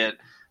bullshit,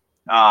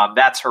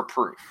 that's her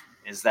proof.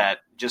 Is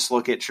that just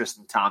look at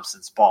Tristan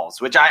Thompson's balls,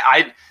 which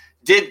I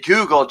did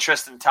Google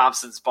Tristan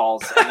Thompson's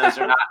balls, and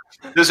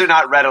those are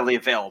not readily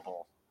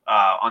available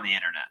on the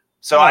internet.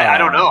 So I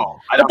don't know.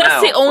 But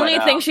that's the only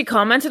thing she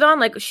commented on.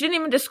 She didn't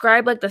even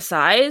describe the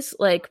size,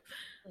 jawbreakers,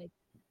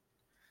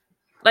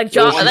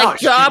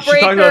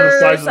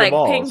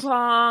 ping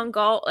pong,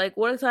 golf.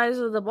 What are the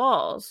sizes of the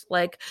balls?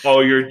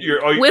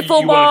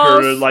 Wiffle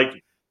balls.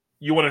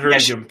 You wanted her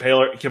to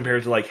compare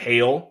it to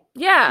hail.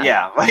 Yeah.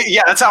 Yeah.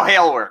 That's how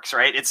hail works,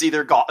 right? It's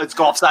either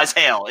golf size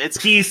hail. It's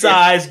pea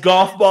size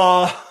golf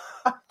ball.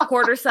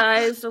 quarter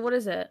size. So what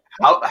is it?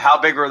 How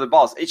big were the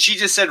balls? She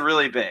just said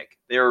really big.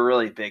 They were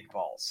really big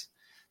balls.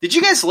 Did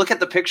you guys look at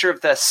the picture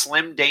of the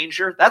Slim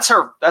Danger? That's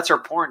her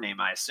porn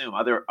name, I assume.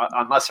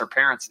 Unless her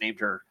parents named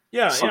her.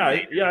 Yeah,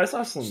 I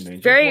saw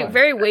Slim Danger.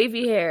 Very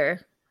wavy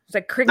hair. It's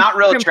like not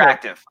real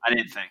attractive. I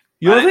didn't think.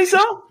 You don't think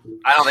so?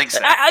 I don't think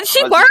so.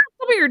 She borrowed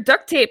some of your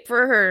duct tape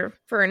for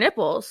her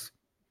nipples.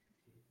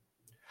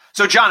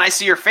 So, John, I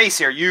see your face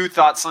here. You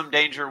thought Slim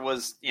Danger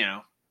was,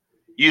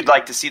 you'd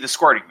like to see the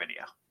squirting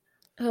video.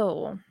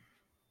 Oh.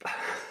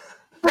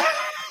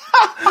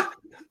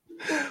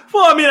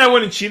 Well, I mean, I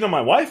wouldn't cheat on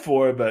my wife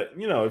for it, but,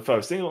 if I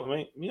was single,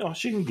 I mean,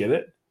 she can get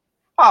it.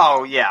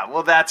 Oh, yeah.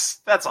 Well, that's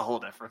a whole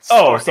different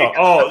story.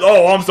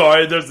 I'm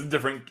sorry. There's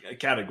different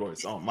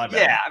categories. Oh, my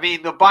bad. Yeah, I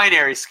mean, the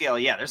binary scale,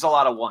 there's a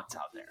lot of ones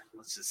out there.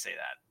 Let's just say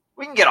that.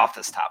 We can get off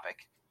this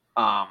topic.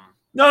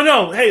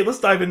 No. Hey, let's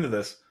dive into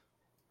this.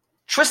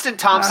 Tristan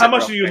Thompson. How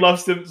much do you love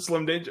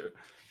Slim Danger?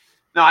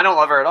 No, I don't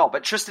love her at all.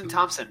 But Tristan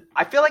Thompson,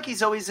 I feel like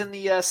he's always in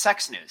the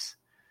sex news.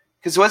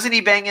 Because wasn't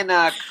he banging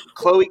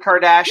Khloe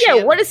Kardashian?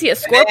 Yeah, what is he, a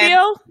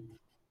Scorpio?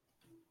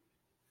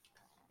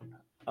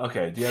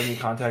 Okay, do you have any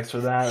context for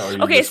that?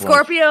 Or okay,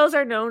 Scorpios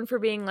are known for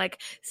being like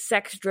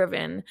sex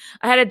driven.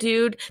 I had a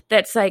dude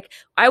that's like,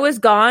 I was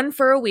gone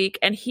for a week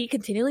and he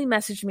continually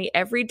messaged me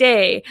every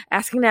day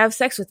asking to have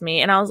sex with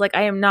me. And I was like,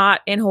 I am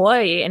not in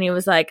Hawaii. And he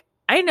was like,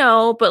 I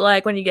know, but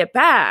like when you get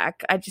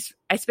back,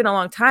 I spent a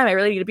long time. I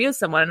really need to be with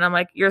someone. And I'm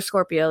like, you're a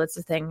Scorpio. That's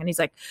the thing. And he's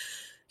like,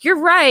 you're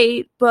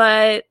right.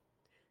 But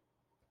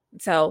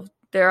so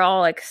they're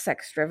all like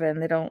sex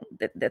driven.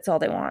 That's all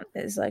they want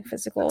is like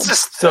physical.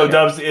 So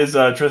Dubs, is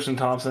Tristan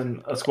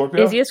Thompson a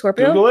Scorpio? Is he a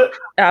Scorpio? Google it.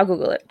 I'll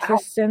Google it.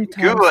 Tristan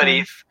Thompson. Google it,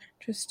 Eve.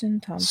 Tristan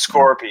Thompson.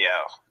 Scorpio.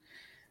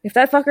 If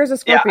that fucker's a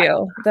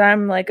Scorpio, then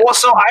I'm like. Well,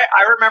 so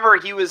I remember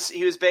he was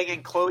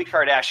banging Khloe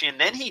Kardashian.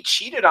 Then he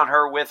cheated on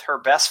her with her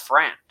best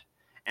friend,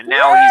 and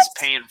now he's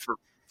paying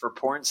for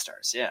porn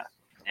stars. Yeah.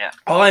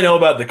 All I know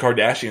about the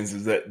Kardashians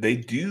is that they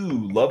do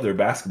love their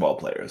basketball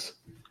players.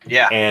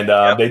 Yeah, and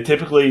they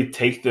typically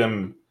take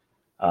them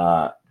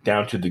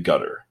down to the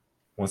gutter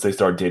once they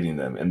start dating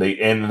them, and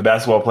the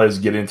basketball players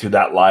get into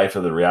that life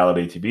of the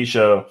reality TV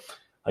show.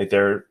 Like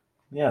they're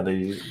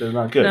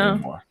not good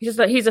anymore.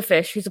 He's a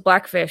fish. He's a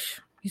black fish.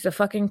 He's a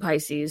fucking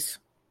Pisces.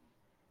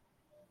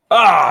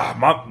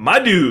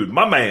 My dude,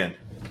 my man.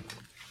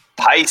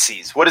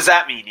 Pisces. What does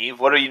that mean, Eve?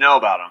 What do you know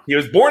about him? He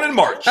was born in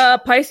March.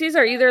 Pisces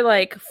are either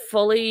like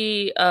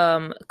fully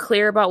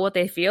clear about what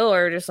they feel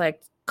or just like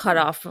cut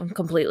off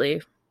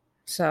completely.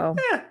 So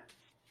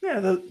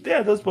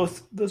those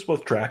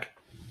both track.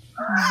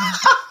 All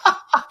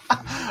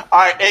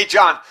right, hey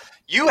John,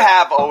 you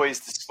have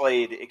always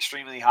displayed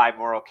extremely high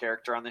moral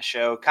character on the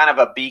show, kind of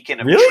a beacon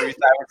of truth,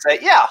 I would say.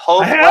 Yeah,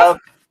 hope, love.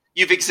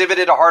 You've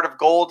exhibited a heart of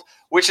gold,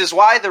 which is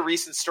why the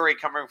recent story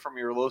coming from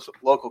your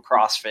local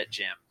CrossFit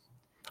gym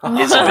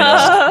is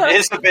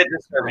a bit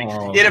disturbing.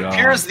 It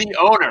appears the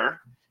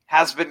owner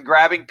has been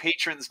grabbing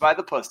patrons by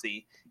the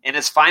pussy and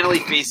is finally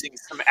facing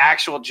some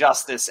actual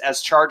justice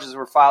as charges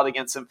were filed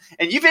against him.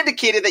 And you've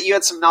indicated that you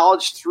had some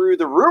knowledge through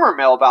the rumor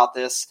mill about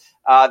this.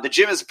 The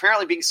gym is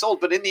apparently being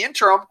sold, but in the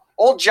interim,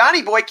 old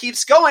Johnny Boy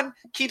keeps going,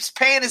 keeps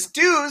paying his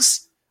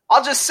dues.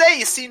 I'll just say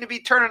you seem to be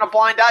turning a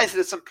blind eye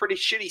to some pretty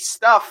shitty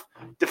stuff.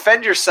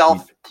 Defend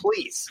yourself,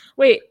 please.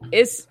 Wait,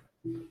 is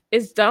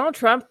Donald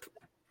Trump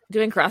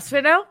doing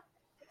CrossFit now?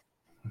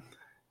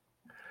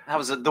 That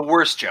was the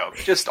worst joke.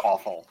 Just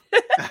awful.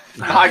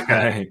 Not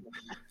good.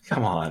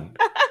 Come on.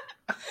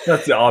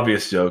 That's the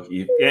obvious joke.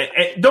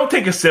 And don't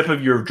take a sip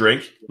of your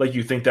drink like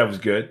you think that was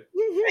good.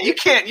 You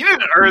can't. You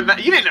didn't earn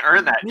that. You didn't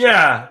earn that.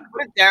 Yeah.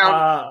 Put it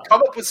down.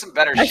 Come up with some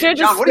better shit.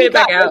 John, what do you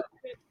got?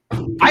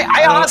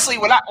 I honestly,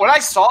 when I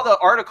saw the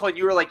article and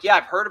you were like, "Yeah,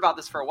 I've heard about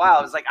this for a while,"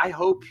 I was like, "I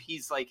hope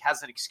he's like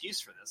has an excuse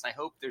for this. I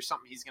hope there's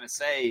something he's going to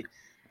say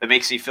that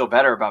makes me feel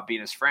better about being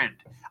his friend."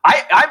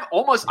 I'm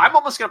almost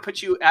going to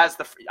put you as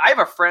I have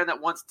a friend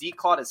that once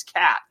declawed his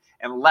cat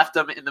and left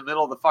him in the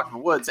middle of the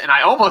fucking woods, and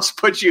I almost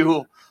put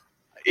you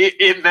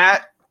in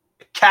that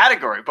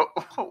category. But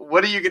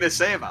what are you going to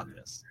say about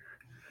this?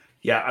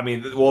 Yeah, I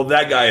mean, well,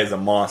 that guy is a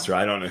monster.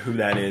 I don't know who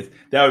that is.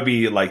 That would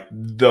be like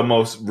the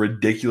most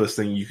ridiculous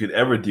thing you could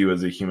ever do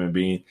as a human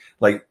being.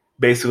 Like,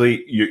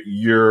 basically,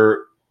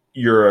 you're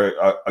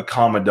a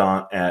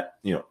commandant at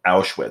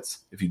Auschwitz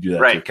if you do that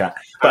to a cat.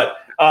 But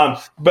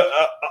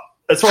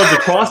as far as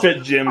the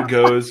CrossFit gym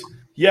goes,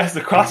 yes, the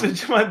CrossFit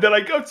gym that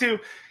I go to,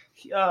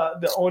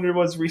 the owner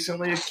was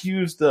recently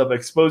accused of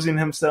exposing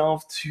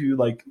himself to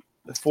like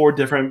 4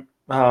 different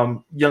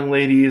young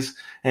ladies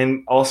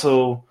and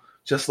also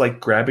just like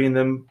grabbing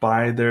them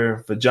by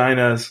their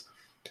vaginas.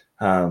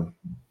 And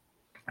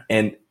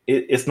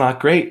it's not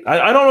great.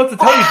 I don't know what to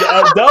tell you.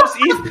 Dubs,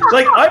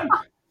 like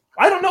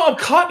I don't know. I'm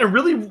caught in a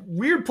really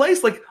weird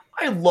place. Like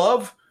I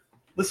love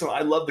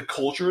the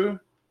culture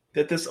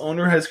that this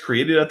owner has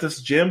created at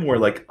this gym where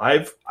like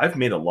I've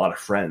made a lot of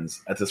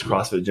friends at this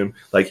CrossFit gym.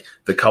 Like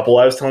the couple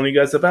I was telling you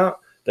guys about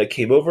that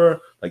came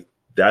over, like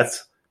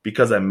that's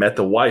because I met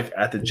the wife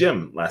at the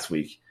gym last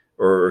week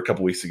or a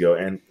couple weeks ago.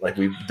 And like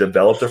we've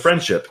developed a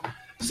friendship.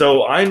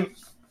 So I'm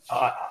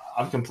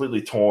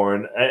completely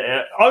torn.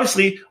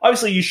 Obviously,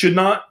 you should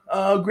not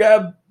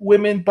grab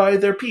women by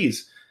their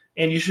peas,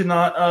 and you should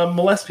not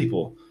molest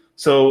people.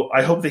 So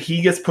I hope that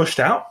he gets pushed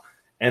out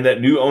and that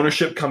new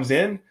ownership comes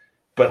in.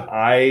 But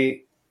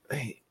I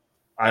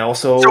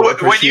also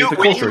appreciate the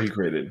culture he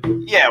created.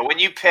 Yeah, when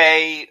you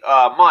pay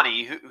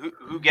money,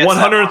 who gets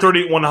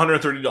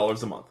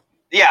 $130 a month?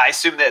 Yeah, I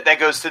assume that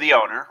goes to the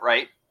owner,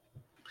 right?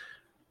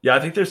 Yeah, I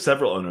think there's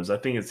several owners. I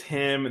think it's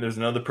him, and there's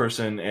another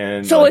person,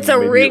 and so it's a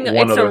ring.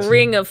 It's a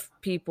ring of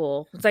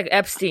people. It's like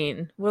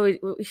Epstein. Right.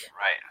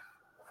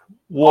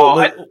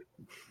 Well,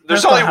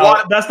 there's only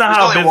one. That's not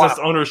how business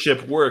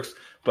ownership works.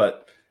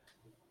 But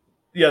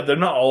yeah, they're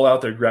not all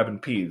out there grabbing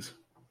peas.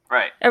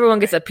 Right. Everyone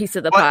gets a piece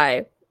of the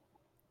pie.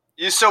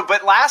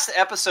 But last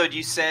episode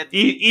you said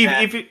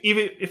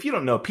if you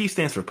don't know, P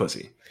stands for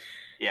pussy.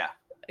 Yeah.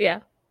 Yeah.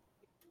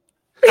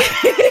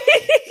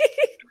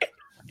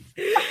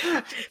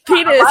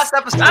 Penis. Last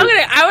episode,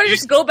 I want to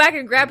just go back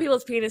and grab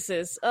people's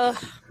penises. Ugh,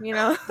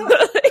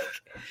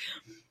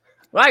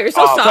 wow, you're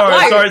so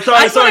soft.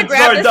 Sorry,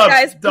 grab this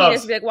guy's Dubs.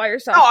 penis and be like, wow, you're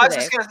soft. No, I was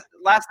just gonna.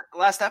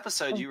 Last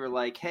episode, you were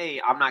like,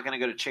 "Hey, I'm not going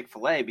to go to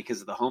Chick-fil-A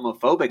because of the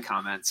homophobic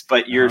comments,"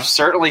 but you're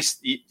certainly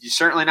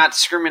not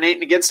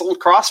discriminating against old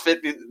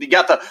CrossFit. You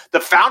got the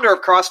founder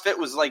of CrossFit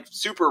was like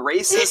super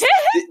racist.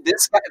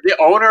 This guy, the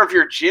owner of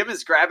your gym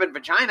is grabbing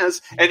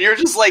vaginas, and you're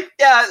just like,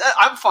 "Yeah,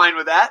 I'm fine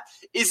with that."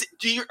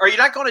 Are you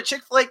not going to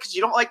Chick-fil-A because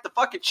you don't like the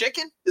fucking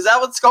chicken? Is that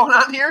what's going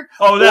on here?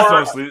 Oh,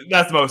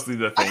 that's mostly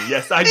the thing.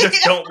 Yes, I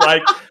just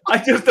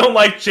don't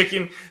like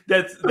chicken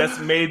that's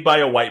made by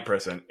a white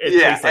person. It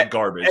tastes like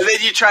garbage. And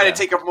then you try to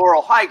take a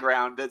moral high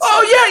ground. Yes,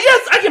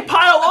 I can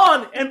pile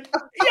on, and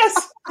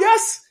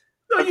yes.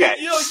 No, okay.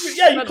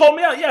 You called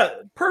me out. Yeah,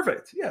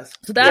 perfect. Yes.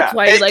 So that's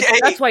why you like.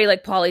 That's why you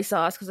like poly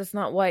sauce because it's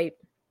not white.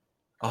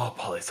 Oh,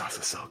 poly sauce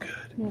is so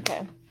good.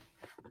 Okay.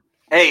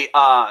 Hey,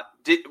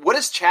 what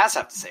does Chaz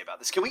have to say about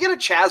this? Can we get a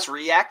Chaz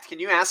react? Can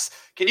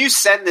you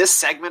send this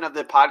segment of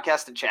the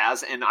podcast to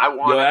Chaz? And I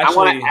want to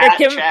add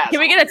Chaz. Can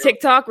we get a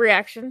TikTok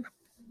reaction?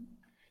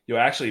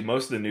 Actually,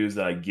 most of the news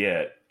that I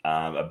get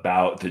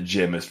about the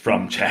gym is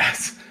from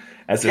Chaz.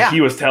 As if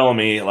he was telling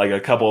me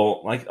like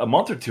a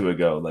month or two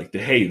ago, like,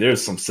 hey,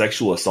 there's some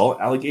sexual assault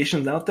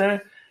allegations out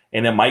there,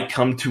 and it might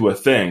come to a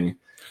thing.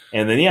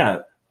 And then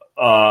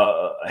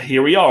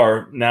here we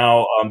are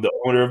now. The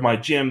owner of my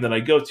gym that I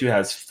go to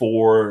has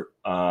 4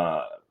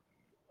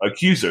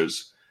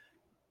 accusers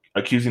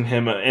accusing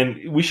him,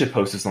 and we should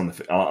post this on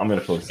the. I'm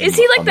going to post. Is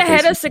he like the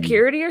head of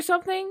security or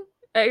something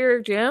at your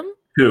gym?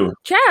 Who?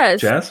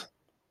 Chaz.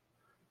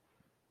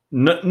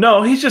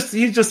 No, he's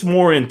just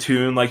more in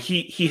tune. Like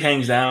he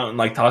hangs out and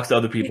like talks to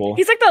other people.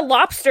 He's like the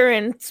lobster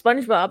in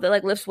SpongeBob that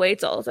like lifts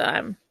weights all the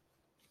time.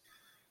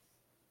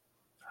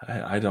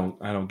 I don't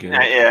get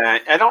it. Yeah,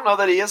 I don't know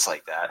that he is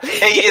like that.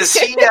 Hey, is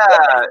he?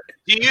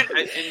 Do you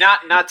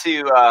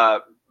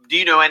do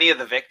you know any of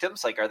the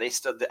victims? Like, are they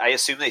still? I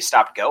assume they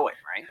stopped going,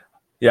 right?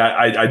 Yeah,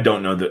 I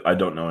don't know that. I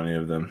don't know any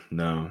of them.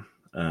 No.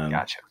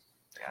 Gotcha.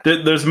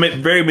 There's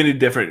very many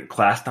different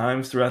class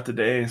times throughout the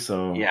day.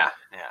 So yeah.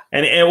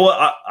 And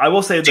I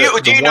will say, do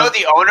you know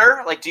the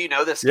owner? Like, do you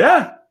know this guy?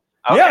 Yeah.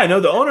 Okay. Yeah, I know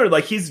the owner.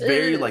 Like, he's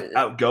very like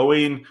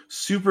outgoing,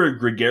 super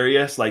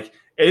gregarious. Like,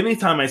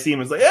 anytime I see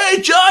him, it's like,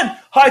 "Hey, John,"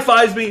 high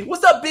fives me.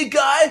 "What's up, big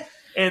guy?"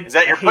 And is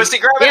that your pussy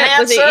grabbing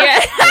hand, sir?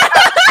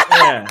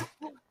 Yeah.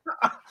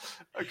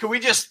 Can we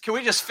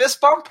just fist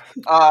bump?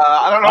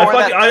 I don't know.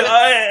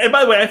 And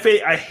by the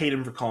way, I hate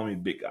him for calling me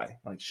big guy.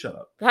 Like, shut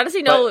up. How does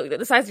he know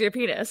the size of your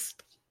penis?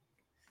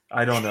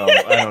 I don't know.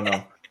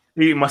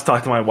 He must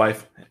talk to my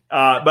wife.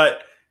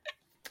 But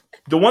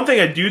the one thing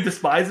I do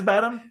despise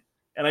about him,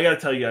 and I got to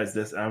tell you guys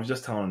this, and I was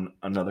just telling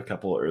another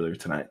couple earlier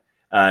tonight.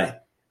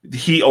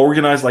 He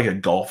organized like a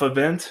golf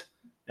event,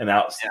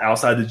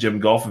 outside the gym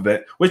golf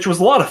event, which was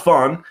a lot of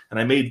fun, and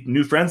I made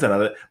new friends out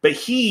of it. But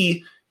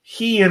he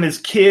and his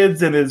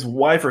kids and his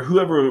wife or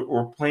whoever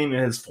were playing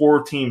in his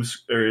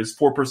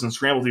 4-person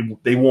scramble team,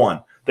 they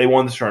won. They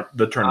won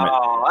the tournament.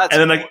 Oh, that's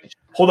and then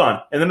hold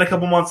on. And then a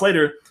couple months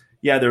later,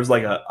 there was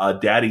like a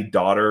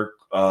daddy-daughter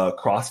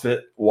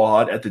CrossFit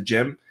WOD at the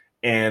gym,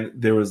 and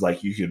there was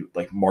like you could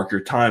like mark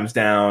your times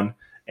down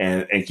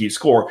and keep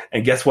score.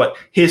 And guess what?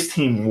 His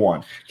team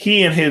won.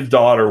 He and his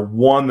daughter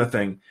won the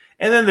thing.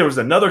 And then there was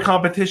another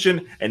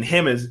competition, and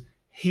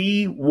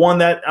he won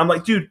that. I'm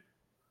like, dude,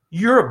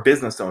 you're a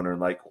business owner.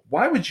 Like,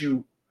 why would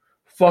you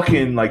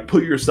fucking like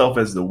put yourself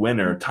as the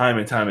winner time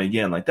and time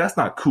again? Like, that's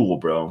not cool,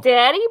 bro.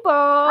 Daddy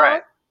ball.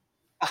 Right.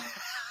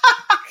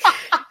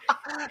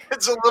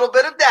 It's a little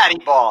bit of daddy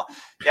ball.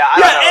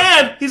 Yeah,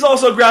 and he's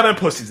also grabbing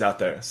pussies out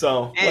there.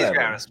 So he's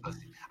grabbing his pussy.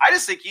 I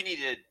just think you need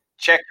to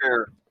check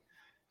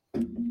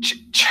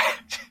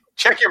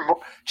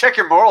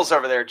your morals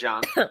over there,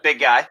 John, big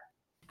guy,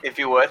 if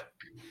you would.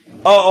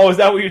 Oh, is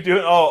that what you're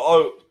doing?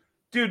 Oh,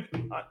 dude.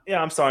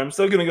 Yeah, I'm sorry. I'm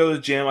still gonna go to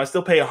the gym. I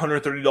still pay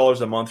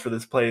 $130 a month for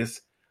this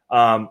place.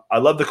 I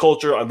love the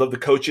culture. I love the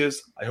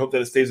coaches. I hope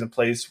that it stays in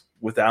place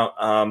without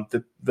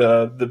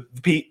the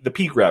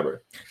P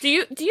grabber. Do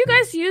you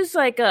guys use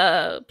like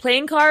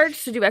playing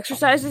cards to do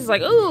exercises?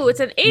 Like, ooh, it's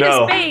an eight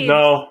of spades.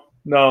 No.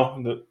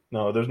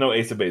 There's no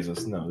ace of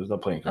bases. No, there's no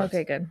playing cards.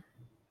 Okay, good.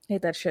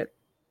 Hate that shit.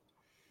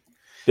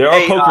 There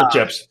are poker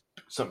chips.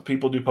 Some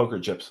people do poker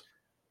chips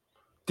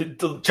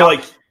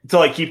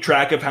to keep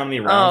track of how many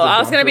rounds. Oh, I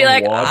was gonna be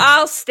like,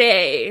 I'll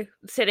stay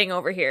sitting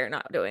over here,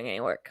 not doing any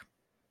work.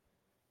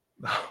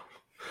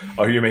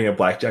 Oh, you're making a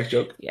blackjack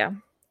joke? Yeah.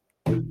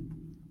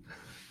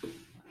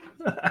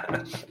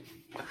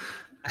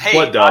 Hey,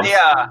 what, Dubs?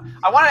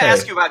 I want to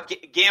ask you about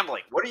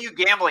gambling. What are you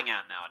gambling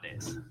at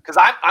nowadays? Because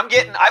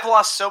I've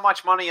lost so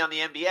much money on the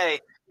NBA.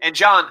 And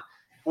John,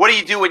 what do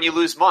you do when you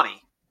lose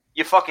money?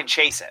 You fucking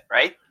chase it,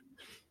 right?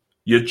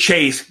 You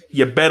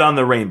bet on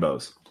the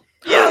rainbows.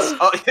 Yes,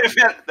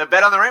 the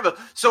bet on the rainbow.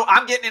 So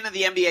I'm getting into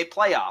the NBA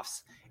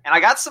playoffs, and I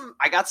got some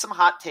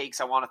hot takes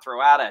I want to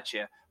throw out at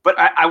you. But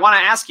I want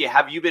to ask you: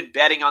 have you been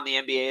betting on the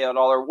NBA at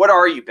all, or what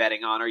are you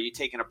betting on? Are you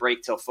taking a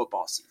break till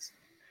football season?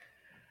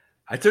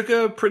 I took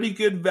a pretty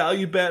good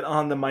value bet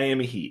on the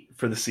Miami Heat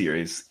for the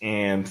series,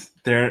 and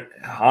they're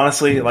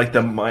honestly like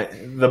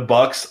the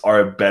Bucks are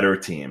a better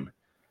team.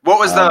 What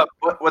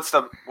was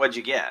what'd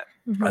you get?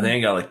 I think I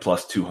got like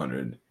plus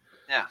 200.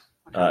 Yeah.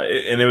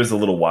 And it was a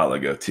little while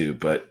ago too,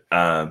 but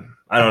I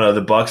don't know.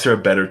 The Bucks are a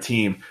better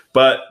team,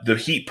 but the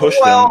Heat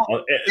pushed them.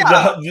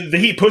 Yeah. The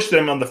Heat pushed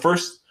them on the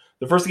first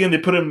game. They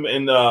put them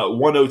in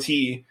 1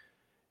 OT,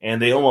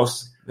 and they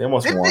almost Didn't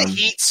won. Didn't the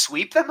Heat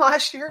sweep them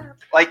last year?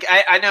 Like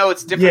I know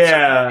it's different.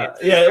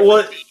 Yeah.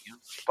 Well,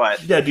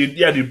 but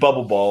dude.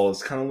 Bubble ball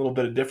is kind of a little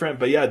bit different,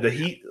 but yeah, the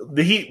Heat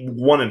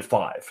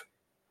 1-5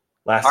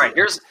 last. All right,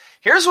 year.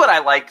 Here's what I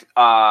like.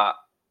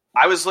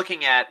 I was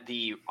looking at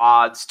the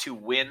odds to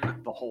win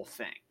the whole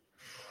thing,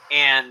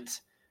 and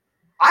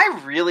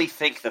I really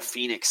think the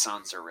Phoenix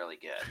Suns are really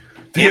good.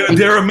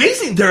 They're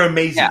amazing. They're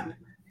amazing. Yeah,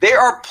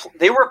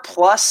 they were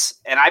plus,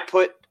 and I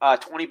put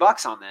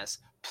 $20 on this,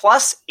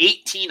 plus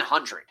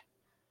 1,800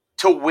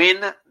 to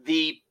win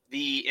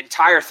the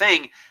entire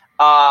thing.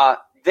 I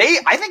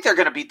think they're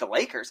going to beat the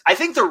Lakers. I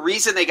think the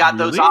reason they got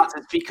those odds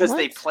is because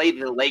they played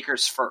the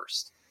Lakers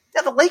first.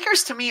 Yeah, the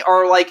Lakers to me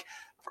are like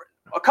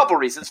a couple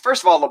reasons.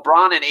 First of all,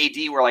 LeBron and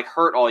AD were like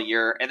hurt all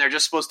year, and they're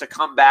just supposed to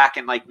come back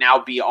and like now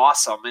be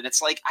awesome. And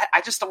it's like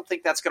I just don't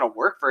think that's going to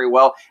work very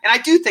well. And I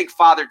do think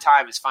Father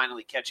Time is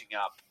finally catching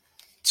up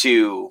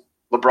to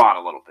LeBron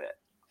a little bit.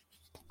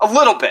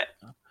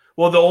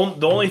 Well,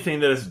 the only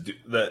thing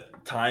that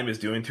Time is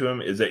doing to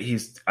him is that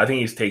I think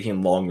he's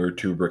taking longer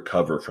to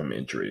recover from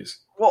injuries.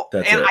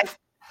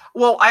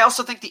 Well, I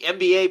also think the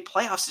NBA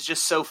playoffs is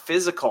just so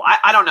physical.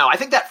 I don't know. I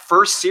think that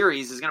first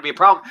series is going to be a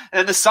problem.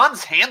 And the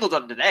Suns handled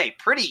them today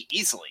pretty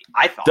easily,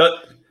 I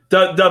thought.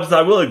 Dubs,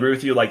 I will agree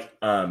with you. Like,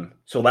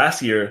 so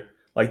last year,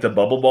 like the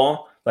bubble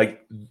ball,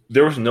 like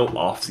there was no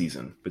off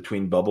season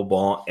between bubble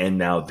ball and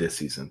now this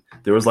season.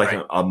 There was like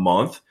a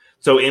month.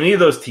 So any of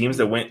those teams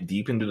that went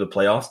deep into the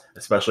playoffs,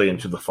 especially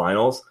into the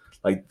finals,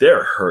 like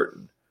they're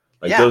hurting.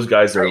 Like those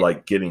guys are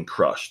like getting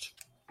crushed.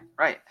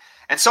 Right.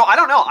 And so I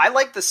don't know. I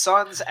like the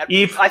Suns.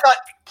 I thought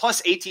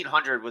plus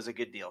 1,800 was a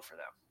good deal for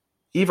them.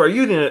 Eve, are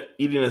you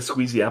eating a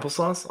squeezy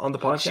applesauce on the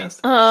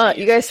podcast?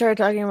 You guys started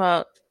talking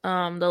about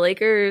the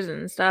Lakers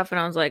and stuff, and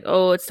I was like,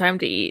 oh, it's time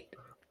to eat.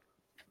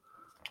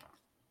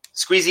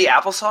 Squeezy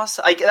applesauce?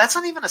 Like that's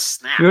not even a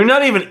snack. You're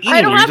not even eating.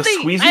 You're just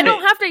squeezing it. I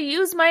don't have to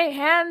use my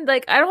hand.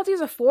 Like I don't have to use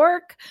a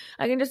fork.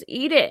 I can just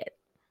eat it.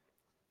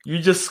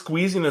 You're just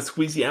squeezing a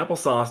squeezy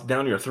applesauce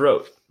down your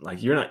throat.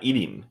 Like you're not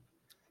eating.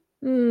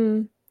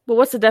 But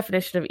what's the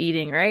definition of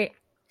eating, right?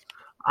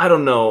 I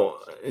don't know.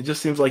 It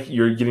just seems like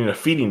you're getting a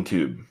feeding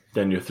tube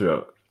down your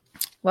throat.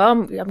 Well,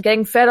 I'm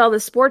getting fed all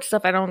this sports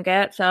stuff I don't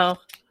get, so.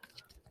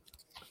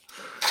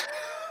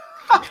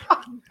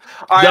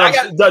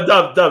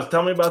 Dubs,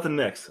 tell me about the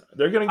Knicks.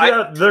 They're gonna get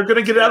out. They're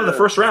gonna get out of the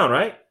first round,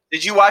 right?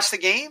 Did you watch the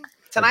game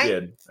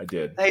tonight? I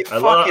did. They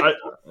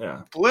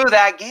blew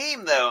that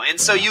game though, and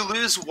so you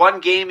lose one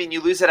game and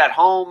you lose it at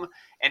home.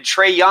 And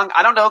Trae Young,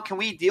 I don't know. Can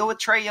we deal with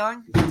Trae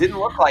Young? Didn't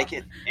look like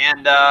it,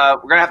 and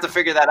we're gonna have to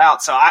figure that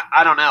out. So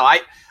I don't know.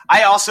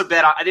 I also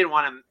bet. I didn't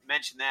want to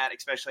mention that,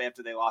 especially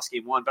after they lost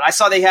game one. But I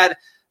saw they had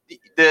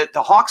the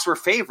Hawks were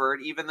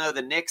favored, even though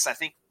the Knicks I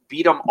think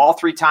beat them all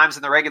 3 times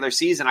in the regular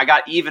season. I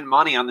got even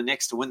money on the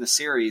Knicks to win the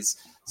series,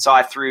 so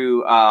I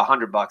threw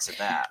 $100 at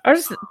that. I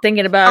was just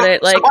thinking about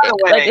it. Like,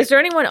 is there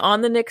anyone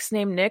on the Knicks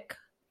named Nick?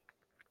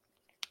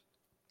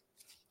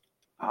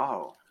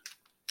 Oh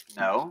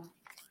no,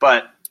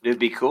 but. It'd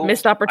be cool.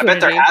 Missed opportunity. I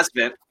bet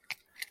there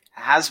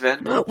has been.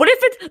 What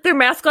if their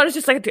mascot is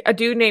just like a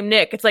dude named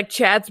Nick? It's like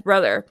Chad's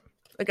brother.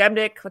 Like, I'm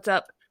Nick. What's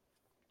up?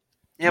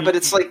 Yeah, but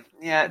it's like,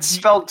 it's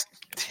spelled.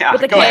 Yeah,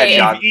 with a go K. ahead,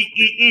 John.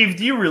 Eve,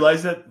 do you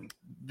realize that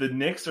the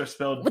Knicks are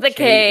spelled with a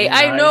K?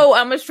 I know.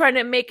 I'm just trying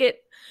to make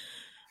it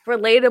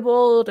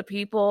relatable to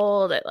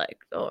people that like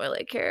don't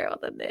really care about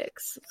the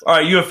Knicks. All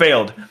right, you have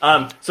failed.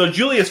 So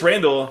Julius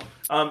Randle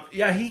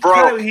Yeah, he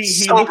broke. He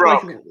so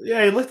broke.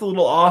 he looked a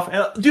little off.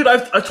 Dude,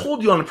 I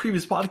told you on a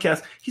previous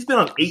podcast, he's been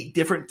on 8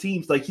 different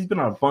teams. Like, he's been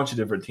on a bunch of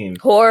different teams.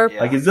 Poor.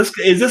 Like, is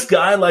this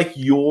guy like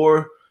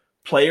your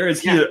player?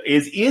 Is he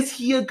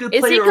a good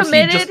player, or is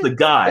he just the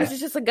guy? Or is he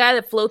just a guy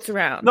that floats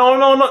around? No,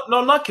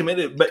 not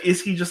committed. But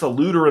is he just a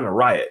looter in a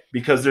riot?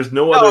 Because there's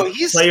no other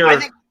player. I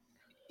think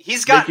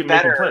he's gotten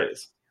better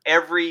plays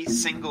every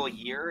single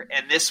year,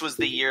 and this was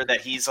the year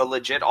that he's a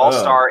legit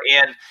all-star.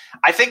 And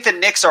I think the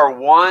Knicks are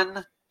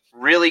one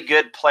really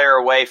good player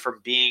away from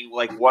being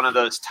like one of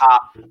those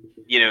top,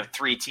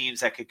 3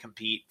 teams that could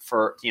compete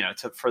for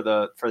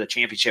the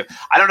championship.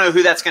 I don't know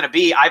who that's going to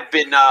be. I've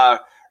been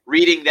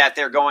reading that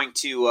they're going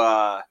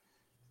to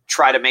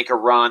try to make a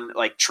run,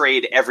 like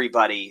trade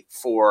everybody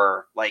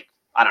for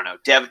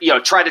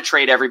try to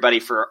trade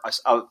everybody for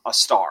a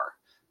star.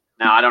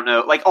 Now, I don't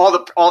know, like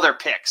all their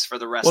picks for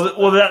the rest of them.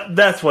 Well,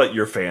 that's what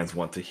your fans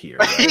want to hear.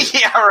 Right?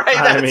 Yeah, right.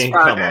 That's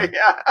come on.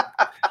 Yeah.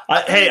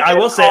 I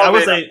will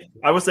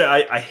say,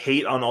 I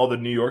hate on all the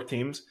New York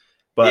teams,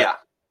 but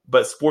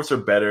sports are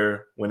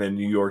better when a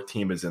New York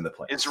team is in the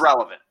playoffs. It's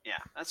relevant. Yeah,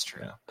 that's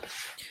true. Yeah.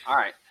 All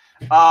right.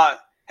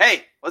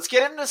 Hey, let's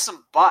get into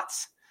some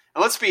butts.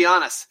 And let's be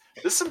honest,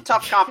 this is some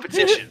tough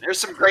competition. There's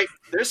some great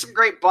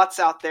butts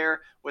out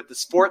there with the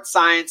sports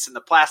science and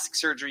the plastic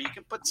surgery. You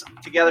can put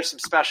together some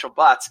special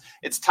butts.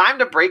 It's time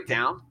to break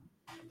down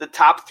the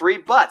top 3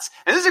 butts.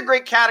 And this is a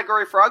great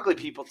category for ugly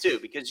people too,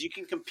 because you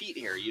can compete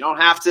here. You don't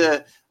have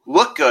to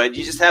look good.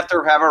 You just have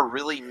to have a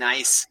really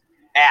nice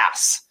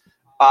ass.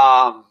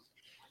 I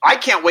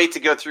can't wait to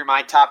go through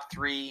my top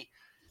 3.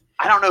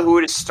 I don't know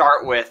who to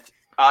start with.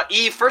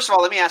 Eve, first of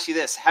all, let me ask you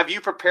this. Have you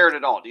prepared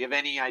at all? Do you have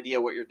any idea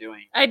what you're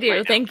doing? I do.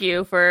 Right, thank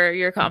you for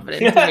your confidence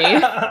in me.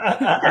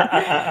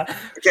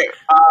 Okay.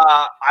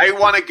 I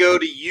want to go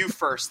to you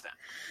first then.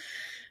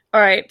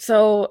 All right.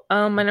 So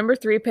my number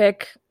 3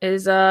 pick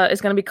is going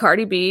to be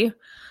Cardi B.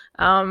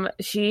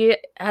 She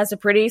has a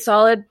pretty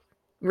solid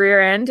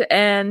rear end,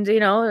 and,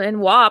 in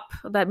WAP,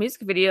 that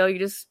music video, you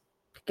just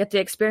get to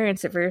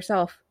experience it for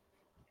yourself.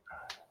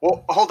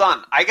 Well, hold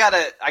on. I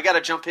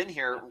gotta jump in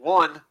here.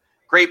 One,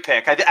 great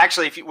pick.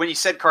 When you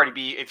said Cardi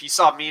B, if you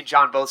saw me and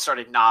John both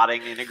started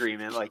nodding in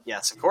agreement, like,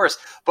 yes, of course.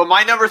 But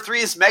my number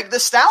 3 is Meg Thee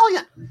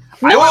Stallion.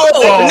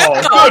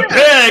 Good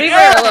pick.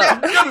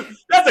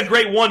 That's a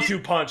great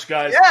 1-2 punch,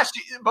 guys. Yeah,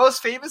 she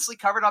most famously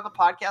covered on the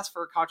podcast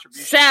for her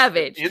contribution.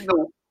 Savage. In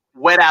the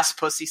Wet Ass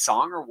Pussy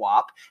song, or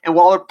WAP. And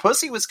while her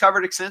pussy was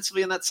covered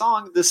extensively in that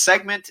song, for this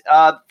segment,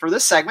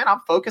 I'm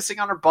focusing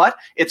on her butt.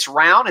 It's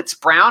round, it's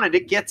brown, and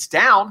it gets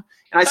down.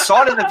 And I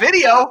saw it in the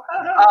video.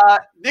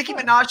 Nicki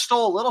Minaj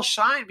stole a little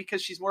shine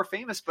because she's more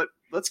famous, but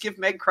let's give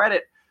Meg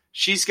credit.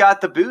 She's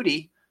got the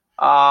booty.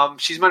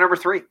 She's my number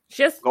 3.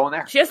 Going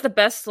there. She has the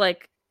best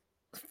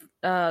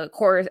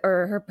chorus,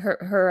 or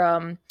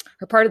her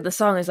part of the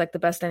song is like the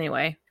best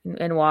anyway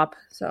in WAP.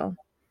 So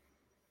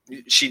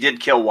she did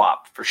kill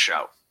WAP for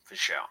show.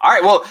 All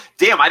right. Well,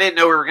 damn, I didn't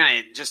know we were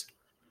going to just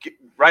get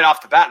right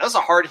off the bat. That was a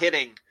hard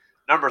hitting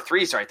number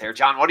 3s right there.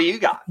 John, what do you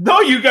got?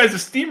 No, you guys have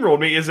steamrolled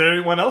me. Is there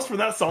anyone else for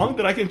that song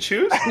that I can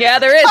choose? Yeah,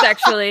 there is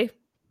actually.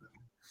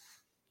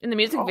 In the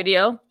music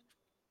video.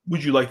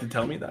 Would you like to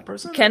tell me that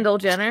person? Kendall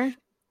Jenner.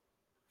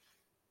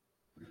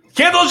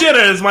 Kendall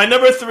Jenner is my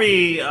number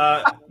 3.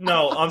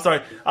 No, I'm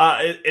sorry.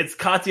 It's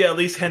Katya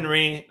Elise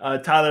Henry,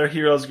 Tyler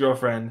Hero's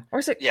girlfriend.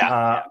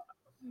 Yeah.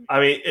 I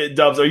mean,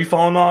 Dubs, are you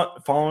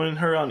following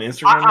her on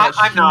Instagram?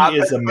 I'm not. She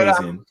is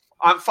amazing.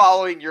 I'm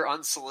following your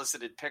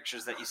unsolicited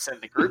pictures that you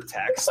send the group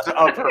text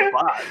of her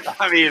butt.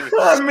 I mean,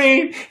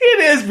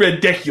 it is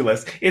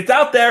ridiculous. It's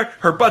out there.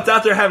 Her butt's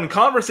out there having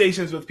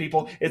conversations with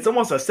people. It's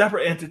almost a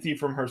separate entity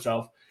from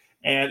herself.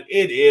 And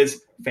it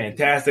is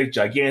fantastic,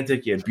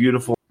 gigantic, and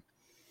beautiful.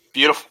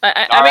 Beautiful.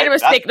 I made a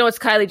mistake. No, it's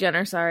Kylie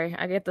Jenner. Sorry.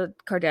 I get the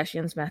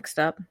Kardashians maxed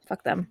up.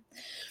 Fuck them.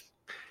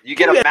 You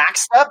get them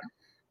maxed up?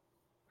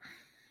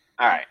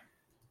 All right.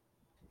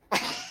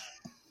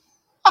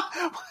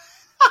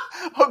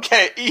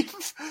 Okay,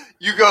 Eve,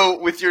 you go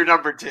with your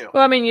number 2.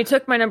 Well, I mean, you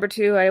took my number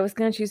 2. I was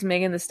going to choose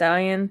Megan Thee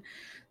Stallion.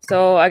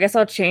 So I guess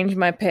I'll change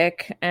my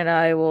pick, and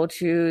I will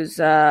choose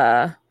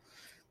No.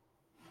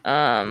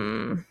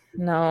 I'll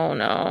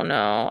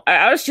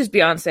just choose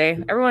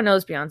Beyonce. Everyone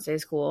knows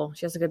Beyonce's cool.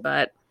 She has a good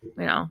butt.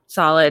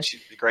 Solid.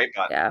 Great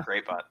butt. Yeah.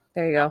 Great butt.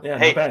 There you go. Yeah,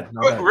 hey, not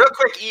bad. Real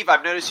quick, Eve,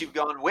 I've noticed you've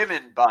gone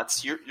women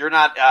butts. You're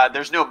not.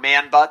 There's no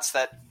man butts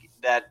that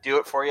do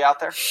it for you out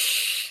there.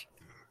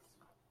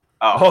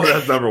 Oh,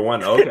 that's number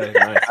 1. Okay,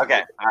 nice.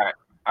 Okay,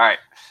 all right.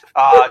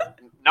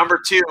 Number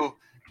 2.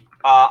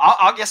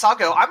 I'll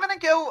go. I'm gonna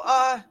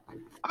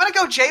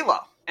go J-Lo.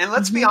 And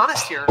let's be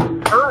honest here,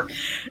 her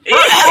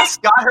ex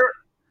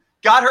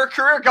got her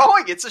career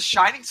going. It's a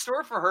shining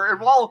story for her.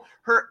 And while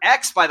her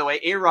ex, by the way,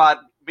 A-Rod,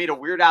 made a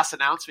weird ass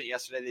announcement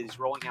yesterday that he's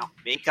rolling out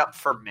makeup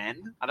for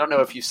men. I don't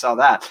know if you saw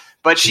that,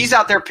 but she's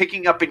out there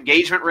picking up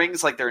engagement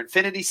rings like they're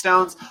infinity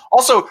stones.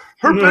 Also,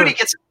 her booty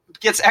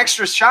gets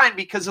extra shine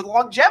because of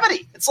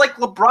longevity. It's like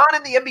LeBron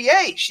in the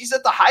NBA. She's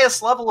at the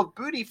highest level of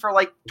booty for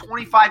like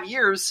 25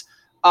 years.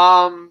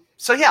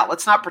 So yeah,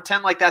 let's not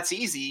pretend like that's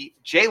easy.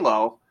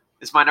 J-Lo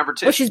is my number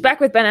 2. Well, she's back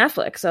with Ben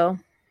Affleck, so.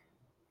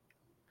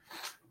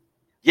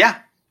 Yeah,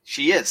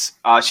 she is.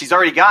 She's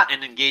already got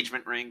an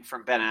engagement ring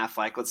from Ben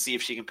Affleck. Let's see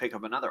if she can pick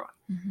up another one.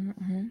 Mm-hmm,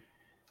 mm-hmm.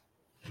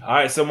 All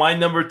right, so my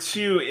number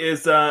 2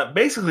 is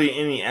basically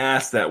any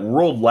ass that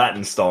world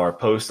Latin star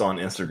posts on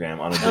Instagram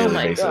on a daily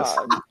basis.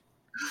 God.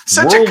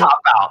 Such a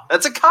cop-out.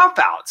 That's a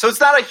cop-out. So it's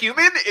not a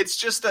human, it's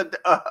just an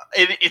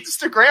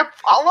Instagram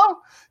follow?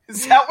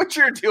 Is that what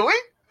you're doing?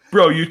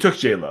 Bro, you took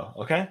J-Lo,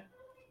 okay?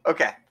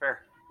 Okay,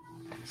 fair.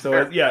 So,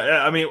 Fair.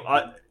 yeah, I mean,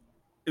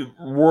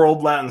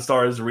 world Latin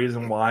star is the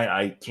reason why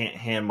I can't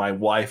hand my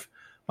wife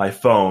my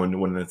phone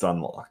when it's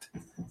unlocked.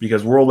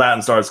 Because world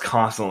Latin star is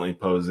constantly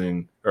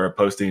posting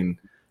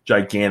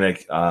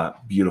gigantic,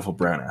 beautiful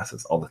brown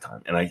asses all the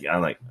time. And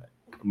I'm like,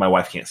 my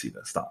wife can't see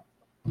that. Stop.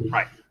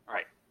 Right.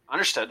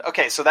 Understood.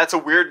 Okay, so that's a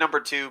weird number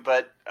 2,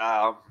 but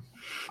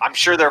I'm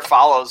sure their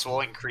follows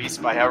will increase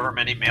by however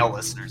many male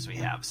listeners we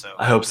have. So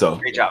I hope so.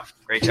 Great job.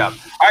 All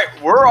right,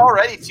 we're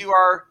already to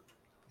our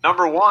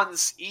number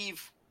 1s.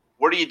 Eve,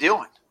 what are you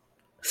doing?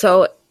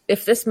 So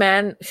if this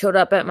man showed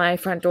up at my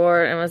front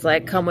door and was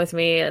like, come with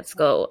me, let's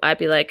go, I'd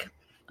be like,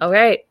 all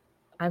right,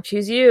 I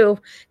choose you.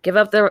 Give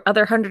up the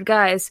other 100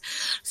 guys.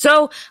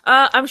 So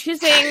I'm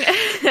choosing.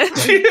 I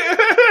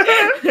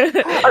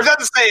was about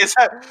to say, is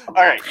that all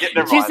right?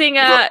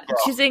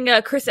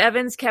 Choosing Chris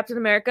Evans, Captain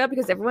America,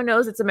 because everyone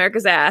knows it's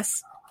America's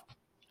ass.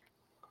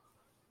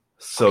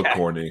 So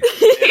corny.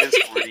 It is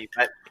corny,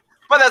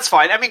 but that's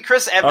fine. I mean,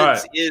 Chris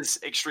Evans is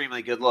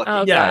extremely good looking.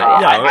 Oh,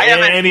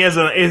 yeah, and he has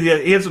a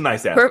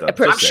nice ass.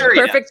 I'm sure.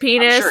 Perfect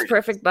penis,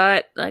 perfect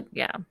butt. Like,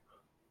 yeah.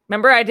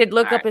 Remember, I did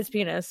look up his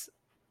penis.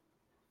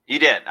 You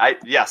did.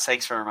 Yes,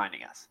 thanks for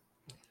reminding us.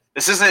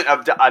 This isn't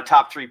a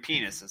top 3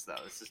 penises, though.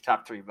 This is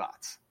top 3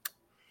 butts.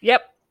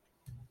 Yep.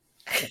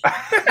 Okay.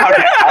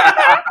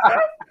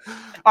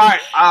 All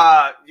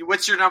right.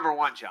 What's your number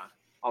 1, John?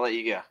 I'll let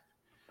you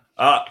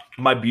go.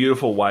 My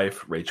beautiful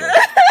wife, Rachel.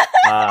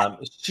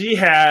 She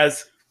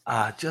has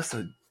just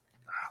a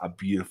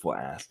beautiful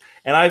ass.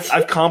 And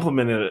I've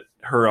complimented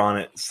her on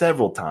it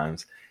several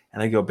times.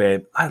 And I go,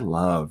 babe, I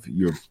love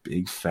your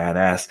big fat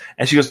ass.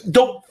 And she goes,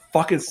 don't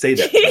fucking say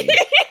that to me.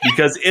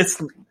 Because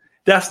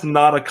that's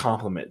not a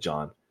compliment,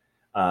 John.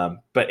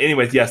 But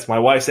anyways, yes, my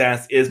wife's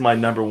ass is my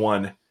number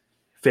 1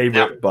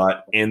 favorite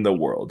butt in the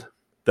world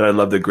that I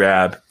love to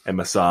grab and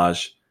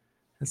massage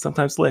and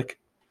sometimes lick.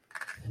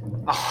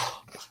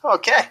 Oh,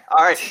 okay.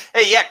 All right.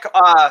 Hey,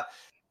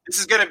 this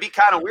is going to be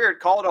kind of weird.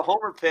 Call it a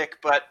homer pick,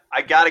 but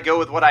I got to go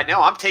with what I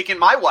know. I'm taking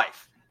my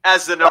wife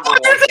as the number 1.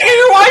 You're taking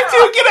your wife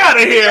too? Get out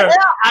of here.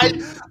 Yeah,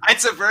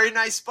 it's a very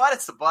nice butt.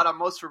 It's the butt I'm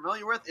most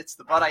familiar with. It's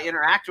the butt I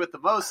interact with the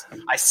most.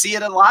 I see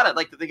it a lot. I'd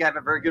like to think I have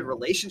a very good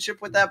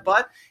relationship with that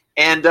butt.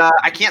 And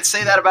I can't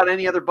say that about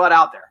any other butt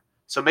out there.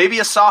 So maybe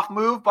a soft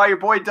move by your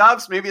boy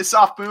Dubs. Maybe a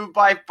soft move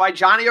by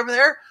Johnny over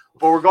there.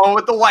 But we're going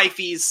with the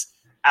wifeys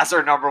as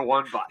our number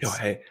 1 butts. Yo,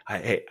 hey,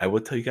 I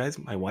will tell you guys,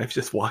 my wife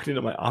just walked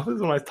into my office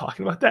when I was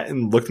talking about that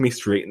and looked me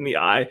straight in the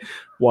eye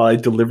while I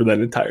delivered that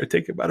entire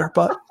take about her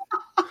butt.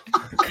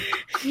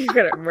 She's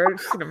gonna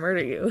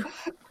murder you.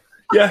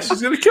 Yeah,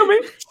 she's gonna kill me.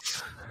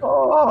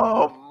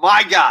 Oh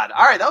my God!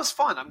 All right, that was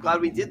fun. I'm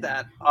glad we did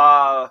that.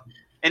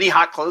 Any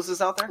hot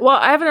closes out there? Well,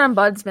 I have an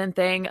ombudsman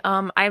thing.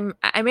 I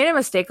made a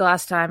mistake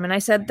last time, and I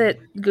said that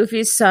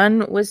Goofy's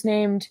son was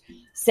named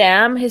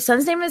Sam. His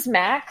son's name is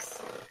Max.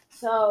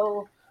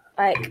 So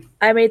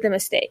I made the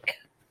mistake.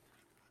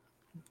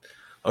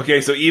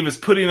 Okay, so Eve is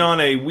putting on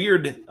a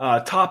weird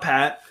top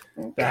hat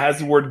that has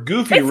the word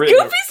Goofy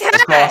written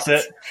across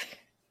it.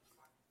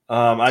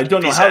 I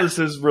don't know how this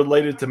is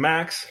related to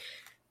Max.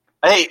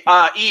 Hey,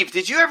 Eve,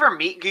 did you ever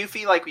meet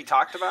Goofy like we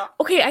talked about?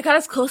 Okay, I got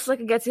as close as I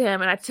could get to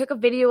him, and I took a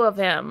video of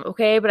him,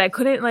 okay? But I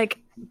couldn't,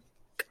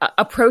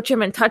 approach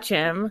him and touch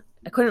him.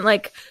 I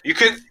couldn't, You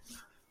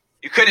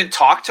couldn't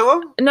talk to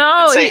him?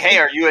 No. And say, hey,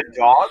 are you a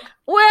dog?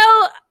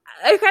 Well,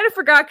 I kind of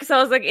forgot because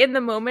I was, in the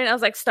moment, I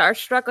was,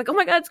 starstruck. Oh,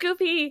 my God, it's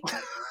Goofy.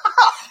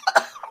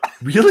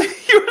 Really?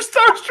 You were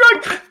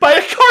starstruck by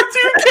a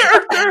cartoon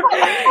character?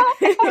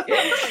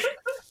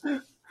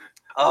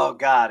 Oh,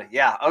 God.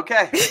 Yeah.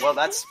 Okay. Well,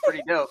 that's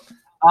pretty dope.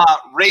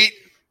 Rate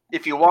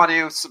if you want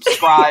to.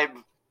 Subscribe.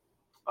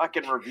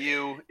 Fucking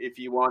review if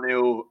you want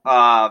to.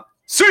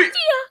 See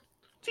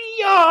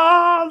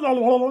ya.